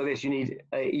 in times like this, you need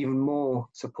even more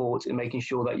support in making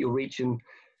sure that you're reaching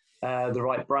the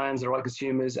right brands, the right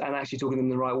consumers, and actually talking to them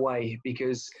the right way.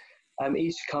 Because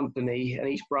each company and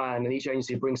each brand and each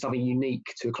agency brings something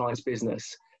unique to a client's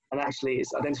business, and actually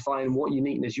it's identifying what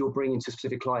uniqueness you're bringing to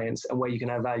specific clients and where you can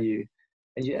add value,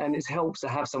 and it helps to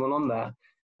have someone on that.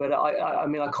 But I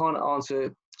mean, I can't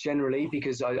answer generally,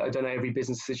 because I don't know every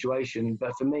business situation.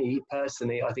 But for me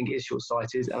personally, I think it is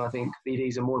short-sighted, and I think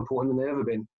BDs are more important than they've ever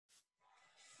been.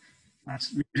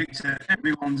 That's music to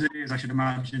everyone's ears, I should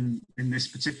imagine, in this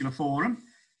particular forum.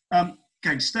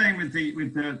 Okay, staying with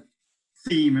the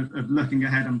theme of looking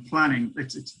ahead and planning.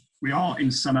 We are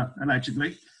in summer,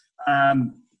 allegedly.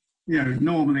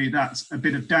 Normally that's a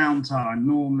bit of downtime.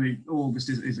 Normally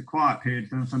August is a quiet period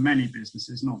for many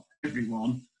businesses, not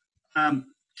everyone.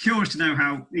 Curious to know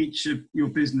how each of your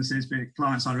businesses, be it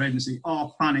client side or agency,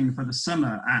 are planning for the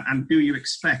summer, and do you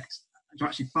expect to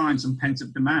actually find some pent-up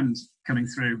demand coming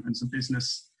through and some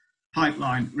business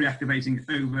pipeline reactivating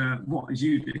over what is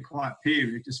usually a quiet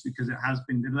period just because it has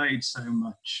been delayed so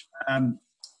much?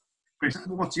 Chris,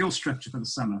 what's your structure for the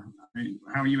summer? I mean,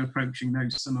 how are you approaching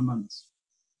those summer months?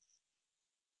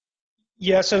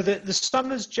 Yeah, so the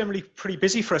summer's generally pretty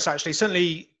busy for us, actually.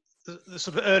 Certainly the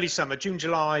sort of early summer, June,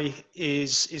 July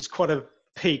is quite a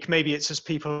peak. Maybe it's as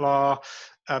people are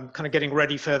kind of getting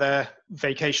ready for their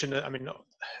vacation. I mean,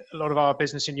 a lot of our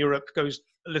business in Europe goes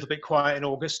a little bit quiet in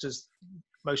August, as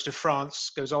most of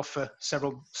France goes off for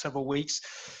several weeks.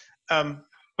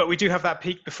 But we do have that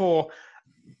peak before.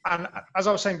 And as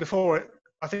I was saying before,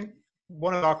 I think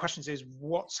one of our questions is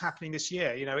what's happening this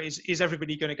year? You know, is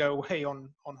everybody going to go away on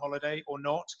holiday or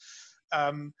not?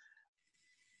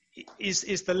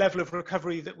 Is the level of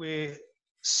recovery that we're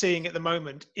seeing at the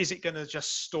moment, is it going to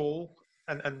just stall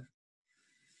and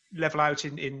level out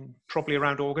in probably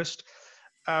around August?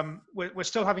 We're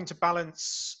still having to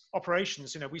balance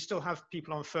operations. You know, we still have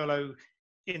people on furlough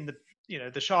in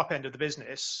the sharp end of the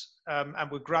business,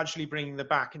 and we're gradually bringing them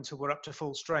back until we're up to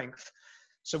full strength.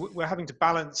 So we're having to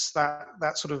balance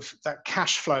that sort of that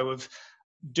cash flow of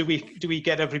do we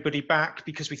get everybody back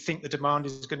because we think the demand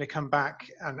is going to come back,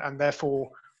 and therefore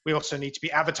we also need to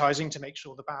be advertising to make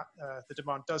sure the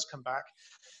demand does come back.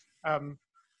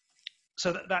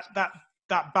 So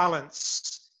that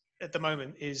balance at the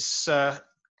moment is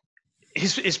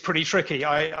pretty tricky.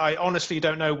 I honestly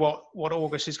don't know what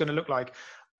August is going to look like.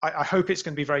 I hope it's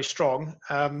going to be very strong.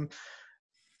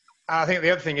 I think the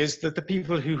other thing is that the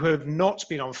people who have not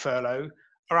been on furlough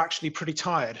are actually pretty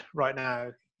tired right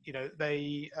now. You know,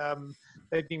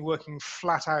 they've been working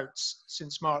flat out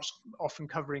since March, often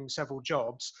covering several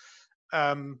jobs.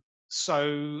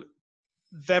 So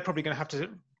they're probably going to have to,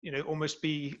 you know, almost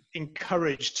be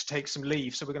encouraged to take some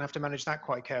leave. So we're going to have to manage that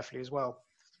quite carefully as well.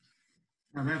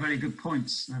 Now, they're very good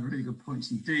points. They're really good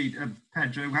points indeed.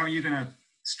 Pedro, how are you going to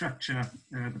structure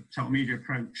the total media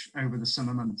approach over the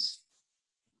summer months?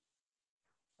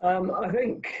 I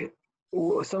think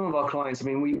some of our clients, I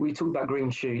mean, we talk about green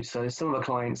shoots. So some of our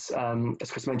clients, as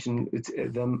Chris mentioned,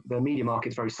 the media market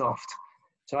is very soft.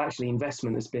 So actually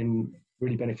investment has been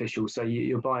really beneficial. So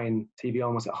you're buying TV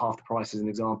almost at half the price as an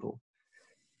example.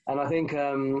 And I think,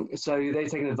 so they've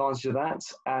taken advantage of that,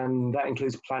 and that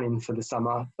includes planning for the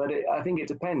summer. But I think it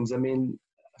depends. I mean,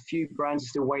 a few brands are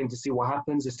still waiting to see what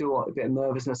happens. There's still a bit of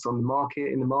nervousness on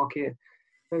in the market.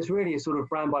 But it's really a sort of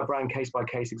brand by brand, case by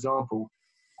case example.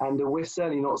 And we're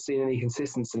certainly not seeing any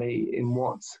consistency in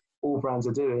what all brands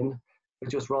are doing,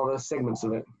 but just rather segments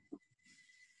of it.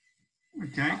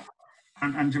 Okay.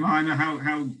 And Jemima, how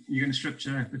are you going to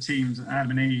structure the teams at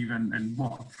Adam and Eve, and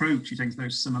what approach you take to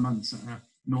those summer months that are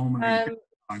normally?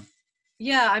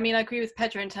 Yeah, I mean, I agree with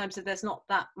Pedro in terms of there's not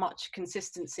that much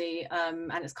consistency,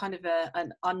 and it's kind of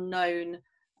an unknown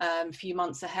few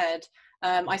months ahead.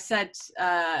 I said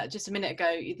just a minute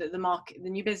ago that the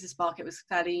new business market was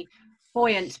fairly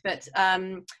buoyant, but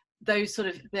those sort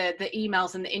of the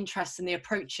emails and the interests and the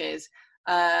approaches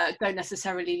don't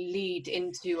necessarily lead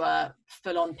into a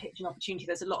full-on pitching opportunity.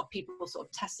 There's a lot of people sort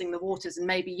of testing the waters, and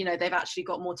maybe, you know, they've actually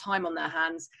got more time on their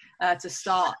hands to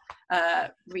start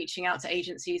reaching out to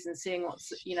agencies and seeing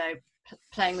what's, you know,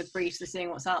 playing with briefs and seeing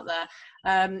what's out there.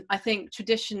 I think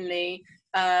traditionally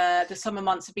the summer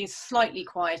months have been slightly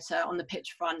quieter on the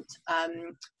pitch front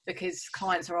because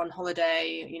clients are on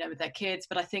holiday, you know, with their kids.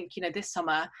 But I think, you know, this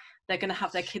summer they're going to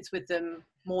have their kids with them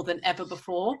more than ever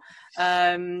before.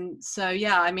 So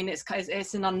yeah, I mean,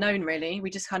 it's an unknown really. We're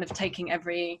just kind of taking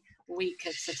every week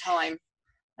at a time.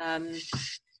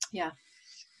 Yeah.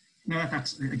 No,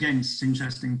 that's, again, it's an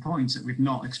interesting point that we've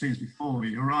not experienced before.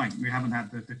 You're right. We haven't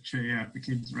had the cheer of the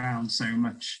kids around so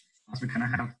much as we're going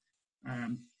to have.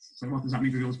 So what does that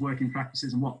mean for those working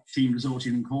practices, and what team resource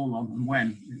you can call on and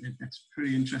when? It's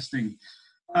pretty interesting.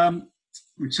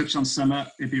 We touched on summer.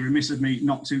 It'd be remiss of me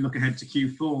not to look ahead to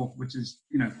Q4, which is,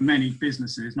 you know, for many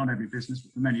businesses, not every business,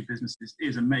 but for many businesses,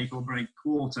 is a make or break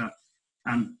quarter.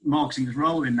 And marketing's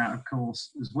role in that, of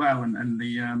course, as well, and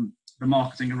the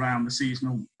marketing around the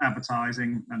seasonal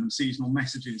advertising and the seasonal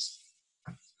messages.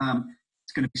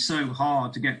 It's going to be so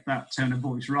hard to get that tone of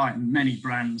voice right, and many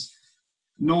brands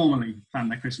normally plan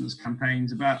their Christmas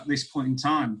campaigns about this point in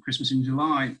time, Christmas in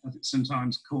July, as it's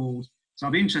sometimes called. So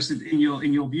I'd be interested in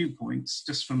your viewpoints,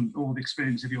 just from all the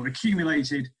experience of your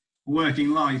accumulated working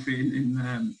life in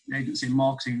the agency and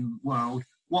marketing world.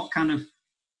 What kind of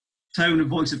tone of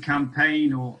voice of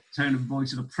campaign or tone of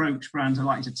voice of approach brands are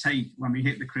likely to take when we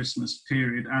hit the Christmas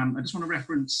period? I just want to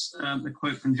reference the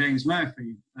quote from James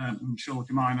Murphy, I'm sure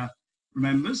Jemima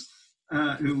remembers,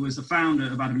 who was the founder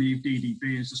of Adam and eveDDB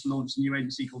and has just launched a new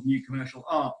agency called New Commercial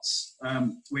Arts.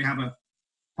 We have a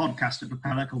podcast at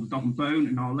Propeller called The Dog and Bone,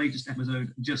 and our latest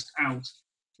episode just out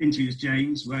interviews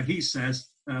James, where he says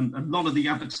a lot of the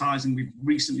advertising we've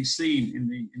recently seen in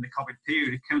the COVID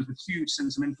period, it comes with huge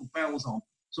sentimental bells on.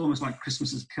 It's almost like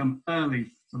Christmas has come early.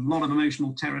 a lot of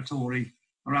emotional territory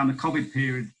around the COVID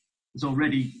period has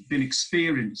already been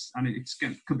experienced, and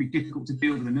could be difficult to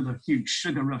deal with another huge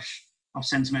sugar rush of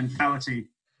sentimentality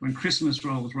when Christmas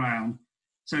rolls round.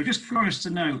 So just curious to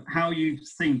know how you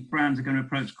think brands are going to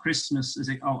approach Christmas.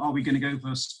 Are we going to go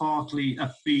for sparkly,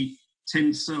 upbeat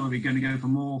tinsel? Are we going to go for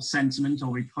more sentiment? Or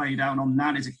are we play down on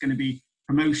that? Is it going to be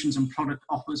promotions and product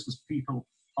offers because people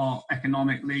are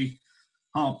economically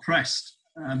hard pressed?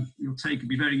 Your take would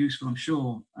be very useful, I'm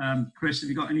sure. Chris, have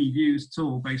you got any views at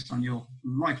all based on your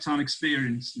lifetime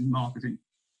experience in marketing?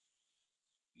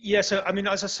 Yeah, so I mean,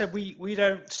 as I said, we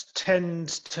don't tend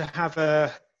to have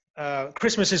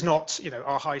Christmas is not,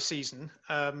 our high season,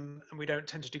 and we don't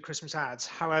tend to do Christmas ads.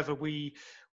 However, we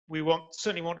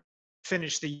certainly want to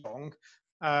finish the year long.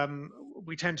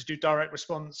 We tend to do direct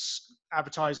response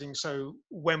advertising, so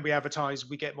when we advertise,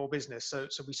 we get more business. So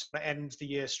we sort of end the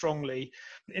year strongly.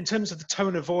 In terms of the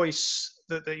tone of voice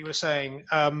that you were saying,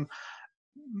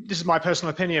 this is my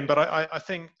personal opinion, but I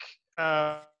think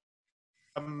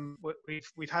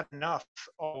we've had enough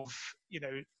of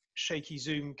shaky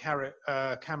Zoom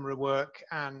camera work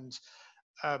and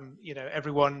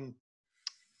everyone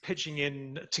pitching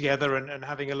in together and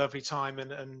having a lovely time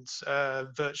and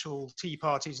virtual tea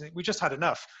parties. We just had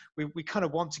enough. We kind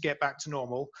of want to get back to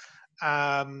normal.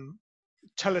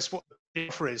 Tell us what the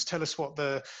offer is. Tell us what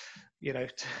the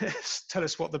tell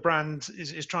us what the brand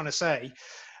is trying to say.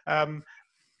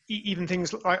 Even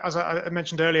things like, as I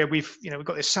mentioned earlier, we've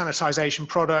got this sanitization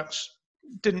product,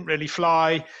 didn't really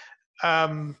fly.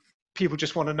 People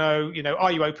just want to know,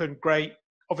 are you open? Great.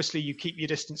 Obviously, you keep your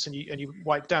distance and you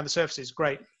wipe down the surfaces.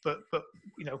 Great, but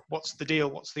what's the deal?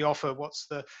 What's the offer? What's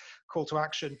the call to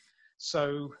action?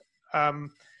 So, I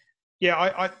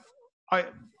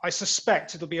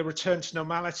suspect it'll be a return to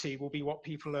normality. Will be what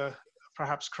people are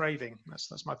perhaps craving.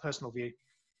 That's my personal view.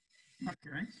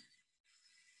 Okay.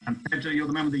 And Pedro, you're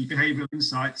the man with the behavioural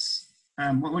insights.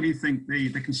 What do you think the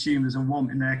consumers will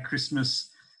want in their Christmas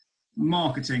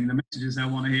marketing, the messages they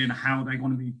want to hear and how they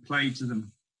want to be played to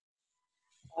them?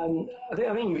 I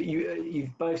think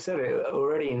you've both said it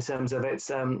already in terms of it's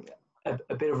a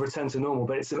bit of return to normal,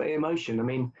 but it's emotion. I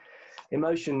mean,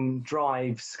 emotion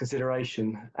drives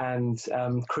consideration, and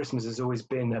Christmas has always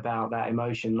been about that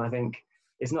emotion. I think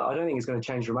I don't think it's going to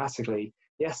change dramatically.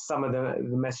 Yes, some of the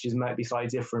messages might be slightly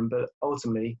different, but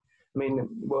ultimately, I mean,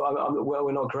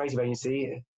 we're not a creative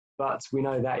agency, but we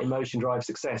know that emotion drives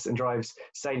success and drives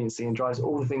saliency and drives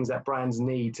all the things that brands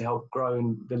need to help grow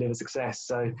and deliver success.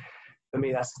 So for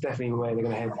me, that's definitely where they're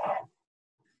going to head.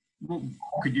 Well,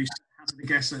 could you hazard a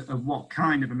guess of what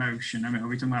kind of emotion? I mean, are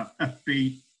we talking about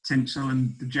upbeat, tinsel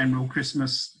and the general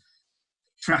Christmas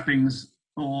trappings,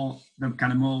 or the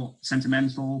kind of more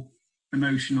sentimental,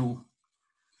 emotional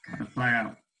kind of play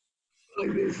out?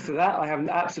 For that, I have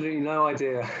absolutely no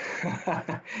idea.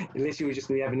 Literally, we're just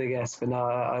going to be having a guess. But no,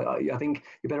 I think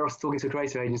you're better off talking to a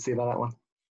creative agency about that one.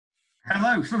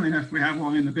 Hello, funnily enough, we have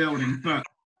one in the building, but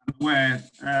I'm aware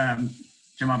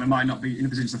Jemima might not be in a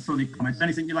position to fully comment.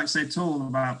 Anything you'd like to say at all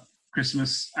about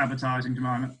Christmas advertising,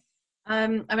 Jemima? I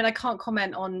mean, I can't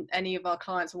comment on any of our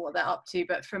clients or what they're up to,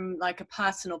 but from like a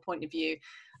personal point of view,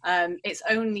 it's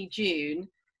only June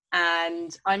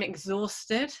and I'm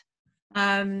exhausted.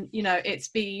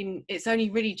 It's only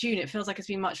really June. It feels like it's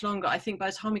been much longer. I think by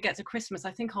the time we get to Christmas,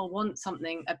 I think I'll want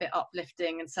something a bit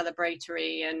uplifting and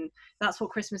celebratory, and that's what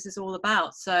Christmas is all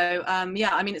about. So I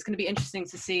mean, it's going to be interesting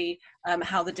to see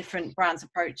how the different brands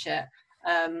approach it.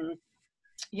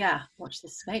 Watch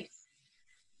this space.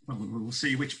 Well, we'll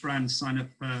see which brands sign up.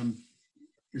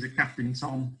 Is it Captain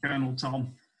Tom, Colonel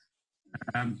Tom,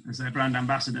 as their brand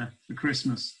ambassador for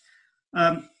Christmas?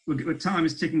 Time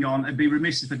is ticking on. I'd be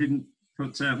remiss if I didn't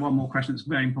put one more question that's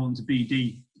very important to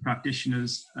BD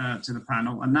practitioners to the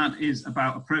panel, and that is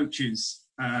about approaches.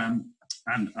 And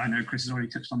I know Chris has already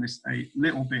touched on this a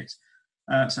little bit,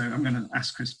 so I'm going to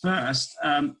ask Chris first.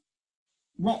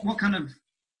 What kind of,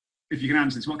 if you can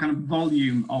answer this, what kind of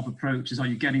volume of approaches are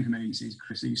you getting from agencies,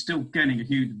 Chris? Are you still getting a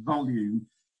huge volume,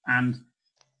 and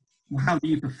how do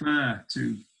you prefer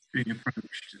to being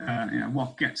approached?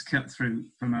 What gets cut through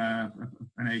from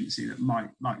an agency that might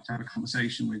like to have a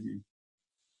conversation with you?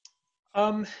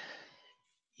 I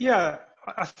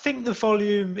think the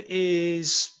volume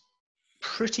is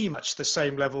pretty much the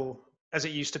same level as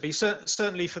it used to be.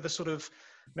 Certainly for the sort of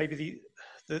maybe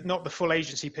the not the full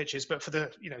agency pitches, but for the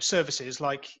services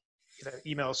like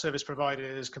email service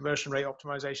providers, conversion rate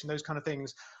optimization, those kind of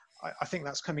things. I think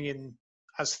that's coming in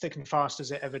as thick and fast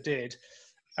as it ever did.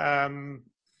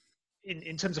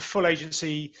 In terms of full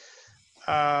agency,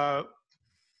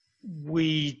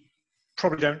 we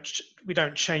probably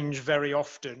don't change very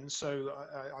often. So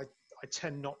I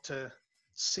tend not to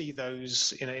see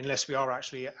those, unless we are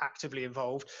actually actively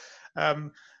involved.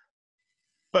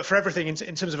 But for everything in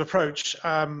terms of approach,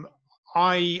 I'm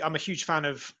a huge fan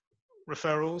of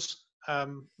referrals.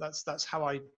 That's how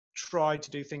I tried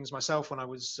to do things myself when I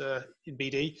was in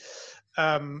BD.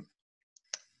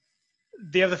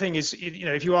 The other thing is,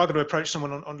 if you are going to approach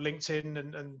someone on LinkedIn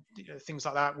and things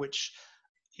like that, which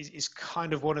is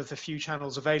kind of one of the few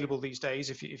channels available these days,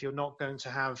 if you're not going to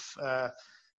have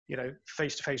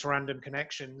face-to-face random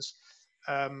connections,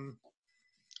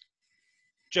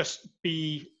 just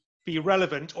be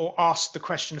relevant, or ask the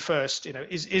question first.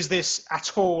 Is this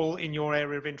at all in your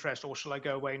area of interest, or shall I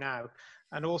go away now?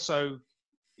 And also,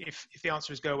 if the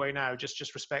answer is go away now,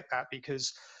 just respect that,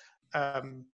 because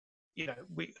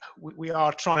we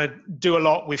are trying to do a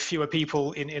lot with fewer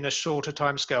people in a shorter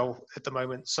timescale at the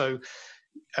moment. So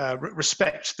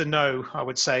respect the no, I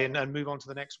would say, and move on to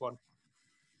the next one.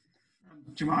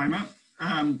 Jemima,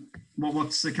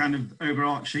 what's the kind of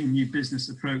overarching new business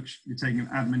approach you're taking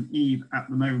at Adam and Eve at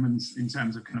the moment in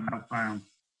terms of kind of outbound?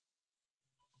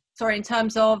 Sorry, in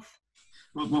terms of?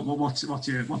 What's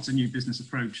a new business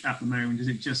approach at the moment? Is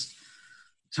it just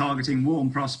targeting warm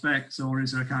prospects, or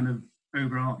is there a kind of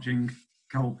overarching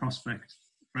cold prospect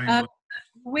framework?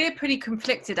 We're pretty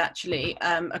conflicted actually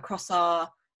across our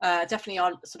definitely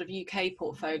our sort of UK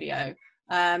portfolio.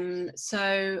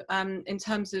 So in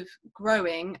terms of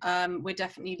growing, we're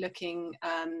definitely looking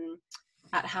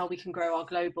at how we can grow our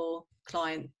global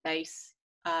client base,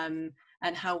 and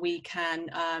how we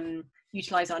can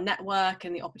utilize our network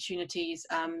and the opportunities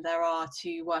there are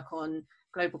to work on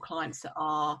global clients that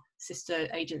our sister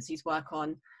agencies work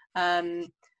on.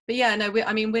 But yeah, no,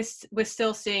 we're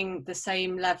still seeing the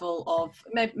same level of,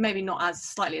 maybe not as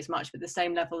slightly as much, but the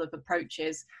same level of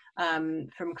approaches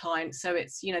from clients. So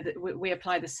it's, we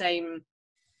apply the same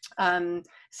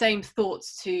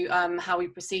thoughts to how we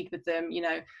proceed with them.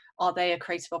 Are they a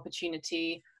creative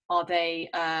opportunity? Are they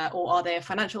a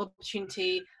financial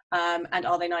opportunity? And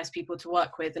are they nice people to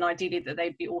work with? And ideally that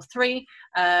they'd be all three.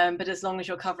 But as long as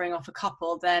you're covering off a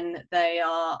couple, then they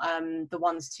are the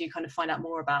ones to kind of find out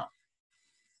more about.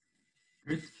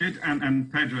 Good.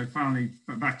 And Pedro, finally,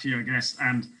 back to you, I guess,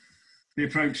 and the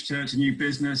approach to new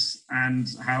business, and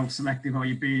how selective are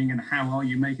you being, and how are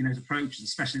you making those approaches,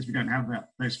 especially as we don't have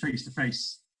those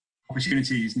face-to-face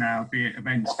opportunities now, be it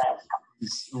events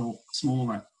or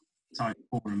smaller type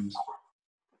forums?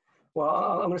 Well,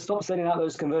 I'm going to stop sending out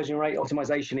those conversion rate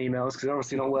optimization emails, because they're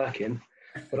obviously not working.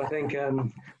 But I think,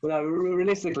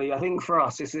 realistically, I think for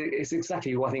us, it's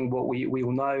exactly what we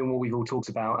all know and what we've all talked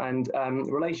about. And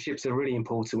relationships are really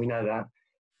important. We know that.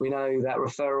 We know that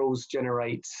referrals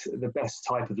generate the best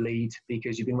type of lead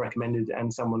because you've been recommended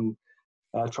and someone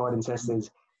tried and tested.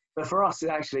 But for us, it's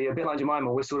actually a bit like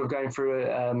Jemima. We're sort of going through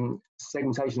a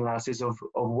segmentation analysis of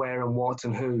where and what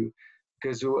and who,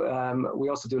 because we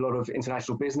also do a lot of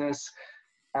international business.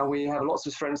 And we have lots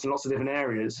of strengths in lots of different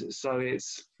areas. So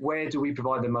it's, where do we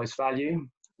provide the most value?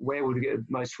 Where will we get the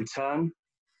most return?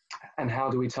 And how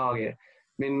do we target?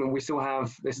 I mean,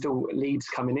 there's still leads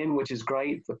coming in, which is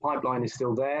great. The pipeline is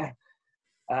still there.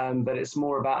 But it's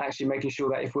more about actually making sure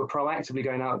that if we're proactively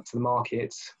going out to the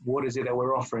market, what is it that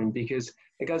we're offering? Because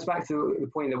it goes back to the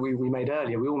point that we all made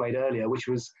earlier, which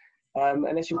was,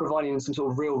 unless you're providing some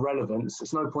sort of real relevance,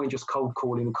 it's no point just cold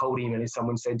calling and cold emailing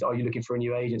someone said, are you looking for a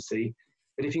new agency?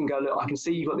 But if you can go, look, I can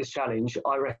see you've got this challenge.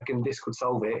 I reckon this could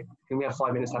solve it. Can we have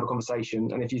 5 minutes to have a conversation?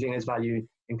 And if you think there's value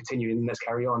in continuing, let's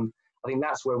carry on. I think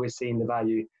that's where we're seeing the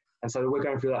value. And so we're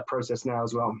going through that process now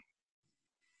as well.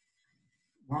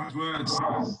 Wise words,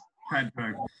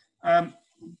 Pedro.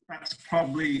 That's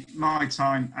probably my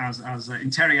time as an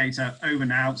interrogator over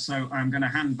now. So I'm going to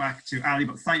hand back to Ali.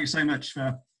 But thank you so much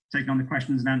for taking on the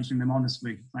questions and answering them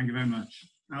honestly. Thank you very much.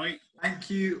 Ali?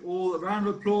 Thank you all. A round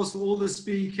of applause for all the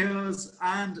speakers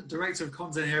and Director of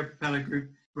Content here at Propeller Group,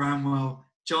 Bramwell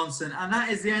Johnson. And that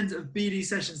is the end of BD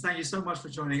Sessions. Thank you so much for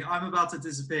joining. I'm about to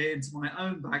disappear into my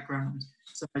own background,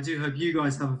 so I do hope you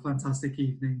guys have a fantastic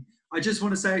evening. I just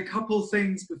want to say a couple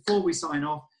things before we sign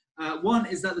off. One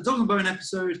is that the Dog and Bone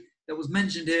episode that was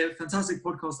mentioned here, fantastic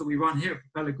podcast that we run here at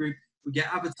Propeller Group, we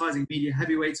get advertising media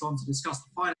heavyweights on to discuss the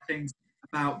finer things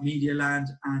about Media Land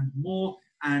and more.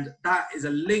 And that is a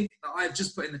link that I've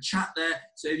just put in the chat there.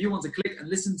 So if you want to click and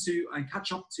listen to and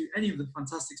catch up to any of the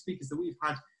fantastic speakers that we've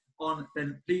had on,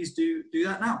 then please do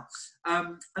that now.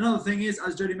 Another thing is,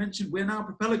 as Jodie mentioned, we're now a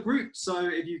Propeller Group. So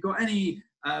if you've got any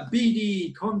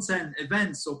BD, content,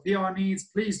 events or PR needs,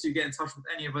 please do get in touch with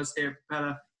any of us here at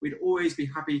Propeller. We'd always be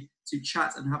happy to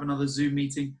chat and have another Zoom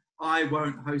meeting. I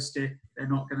won't host it. They're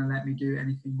not going to let me do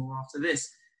anything more after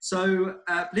this. So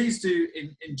please do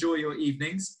enjoy your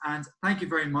evenings, and thank you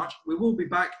very much. We will be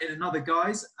back in another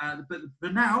guise, but for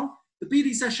now, the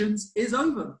BD sessions is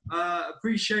over.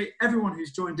 Appreciate everyone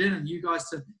who's joined in, and you guys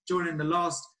to join in the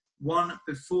last one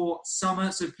before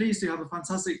summer. So please do have a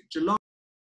fantastic July.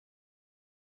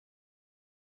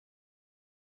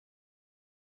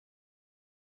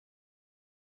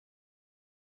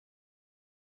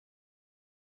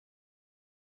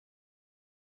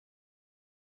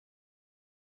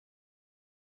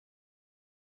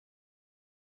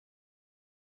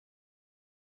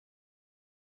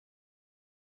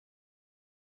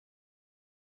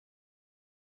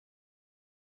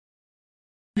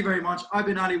 Thank you very much. I've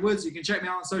been Ali Woods. You can check me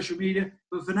out on social media.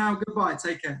 But for now, goodbye.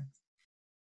 Take care.